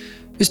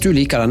 Hvis du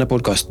liker denne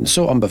podcasten,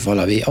 så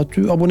anbefaler vi at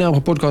du abonnerer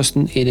på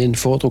podcasten i din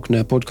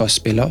foretrukne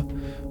podcastspiller,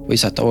 og vi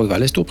setter også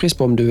veldig stor pris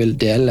på om du vil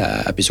dele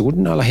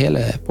episoden eller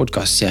hele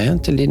podcastserien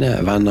til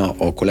dine venner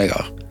og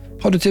kollegaer.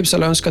 Har du tips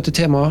eller ønsker til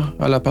temaer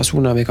eller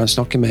personer vi kan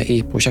snakke med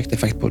i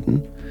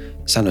Prosjekteffektpodden,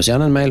 send oss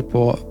gjerne en mail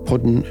på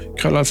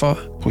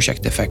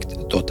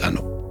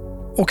podden@prosjekteffekt.no.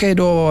 Ok,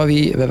 da var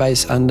vi ved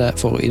veis ende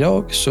for i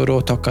dag, så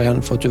da takker jeg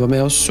igjen for at du var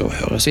med oss, og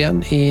høres igjen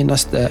i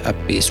neste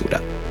episode.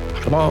 Ha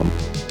det bra!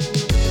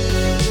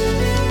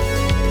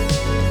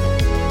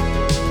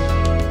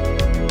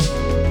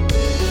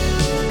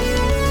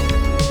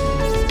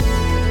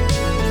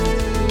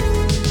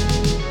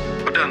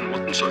 På den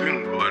måten så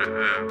unngår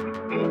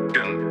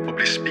måken å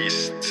bli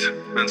spist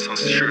mens han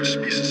selv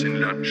spiser sin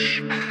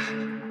lunsj.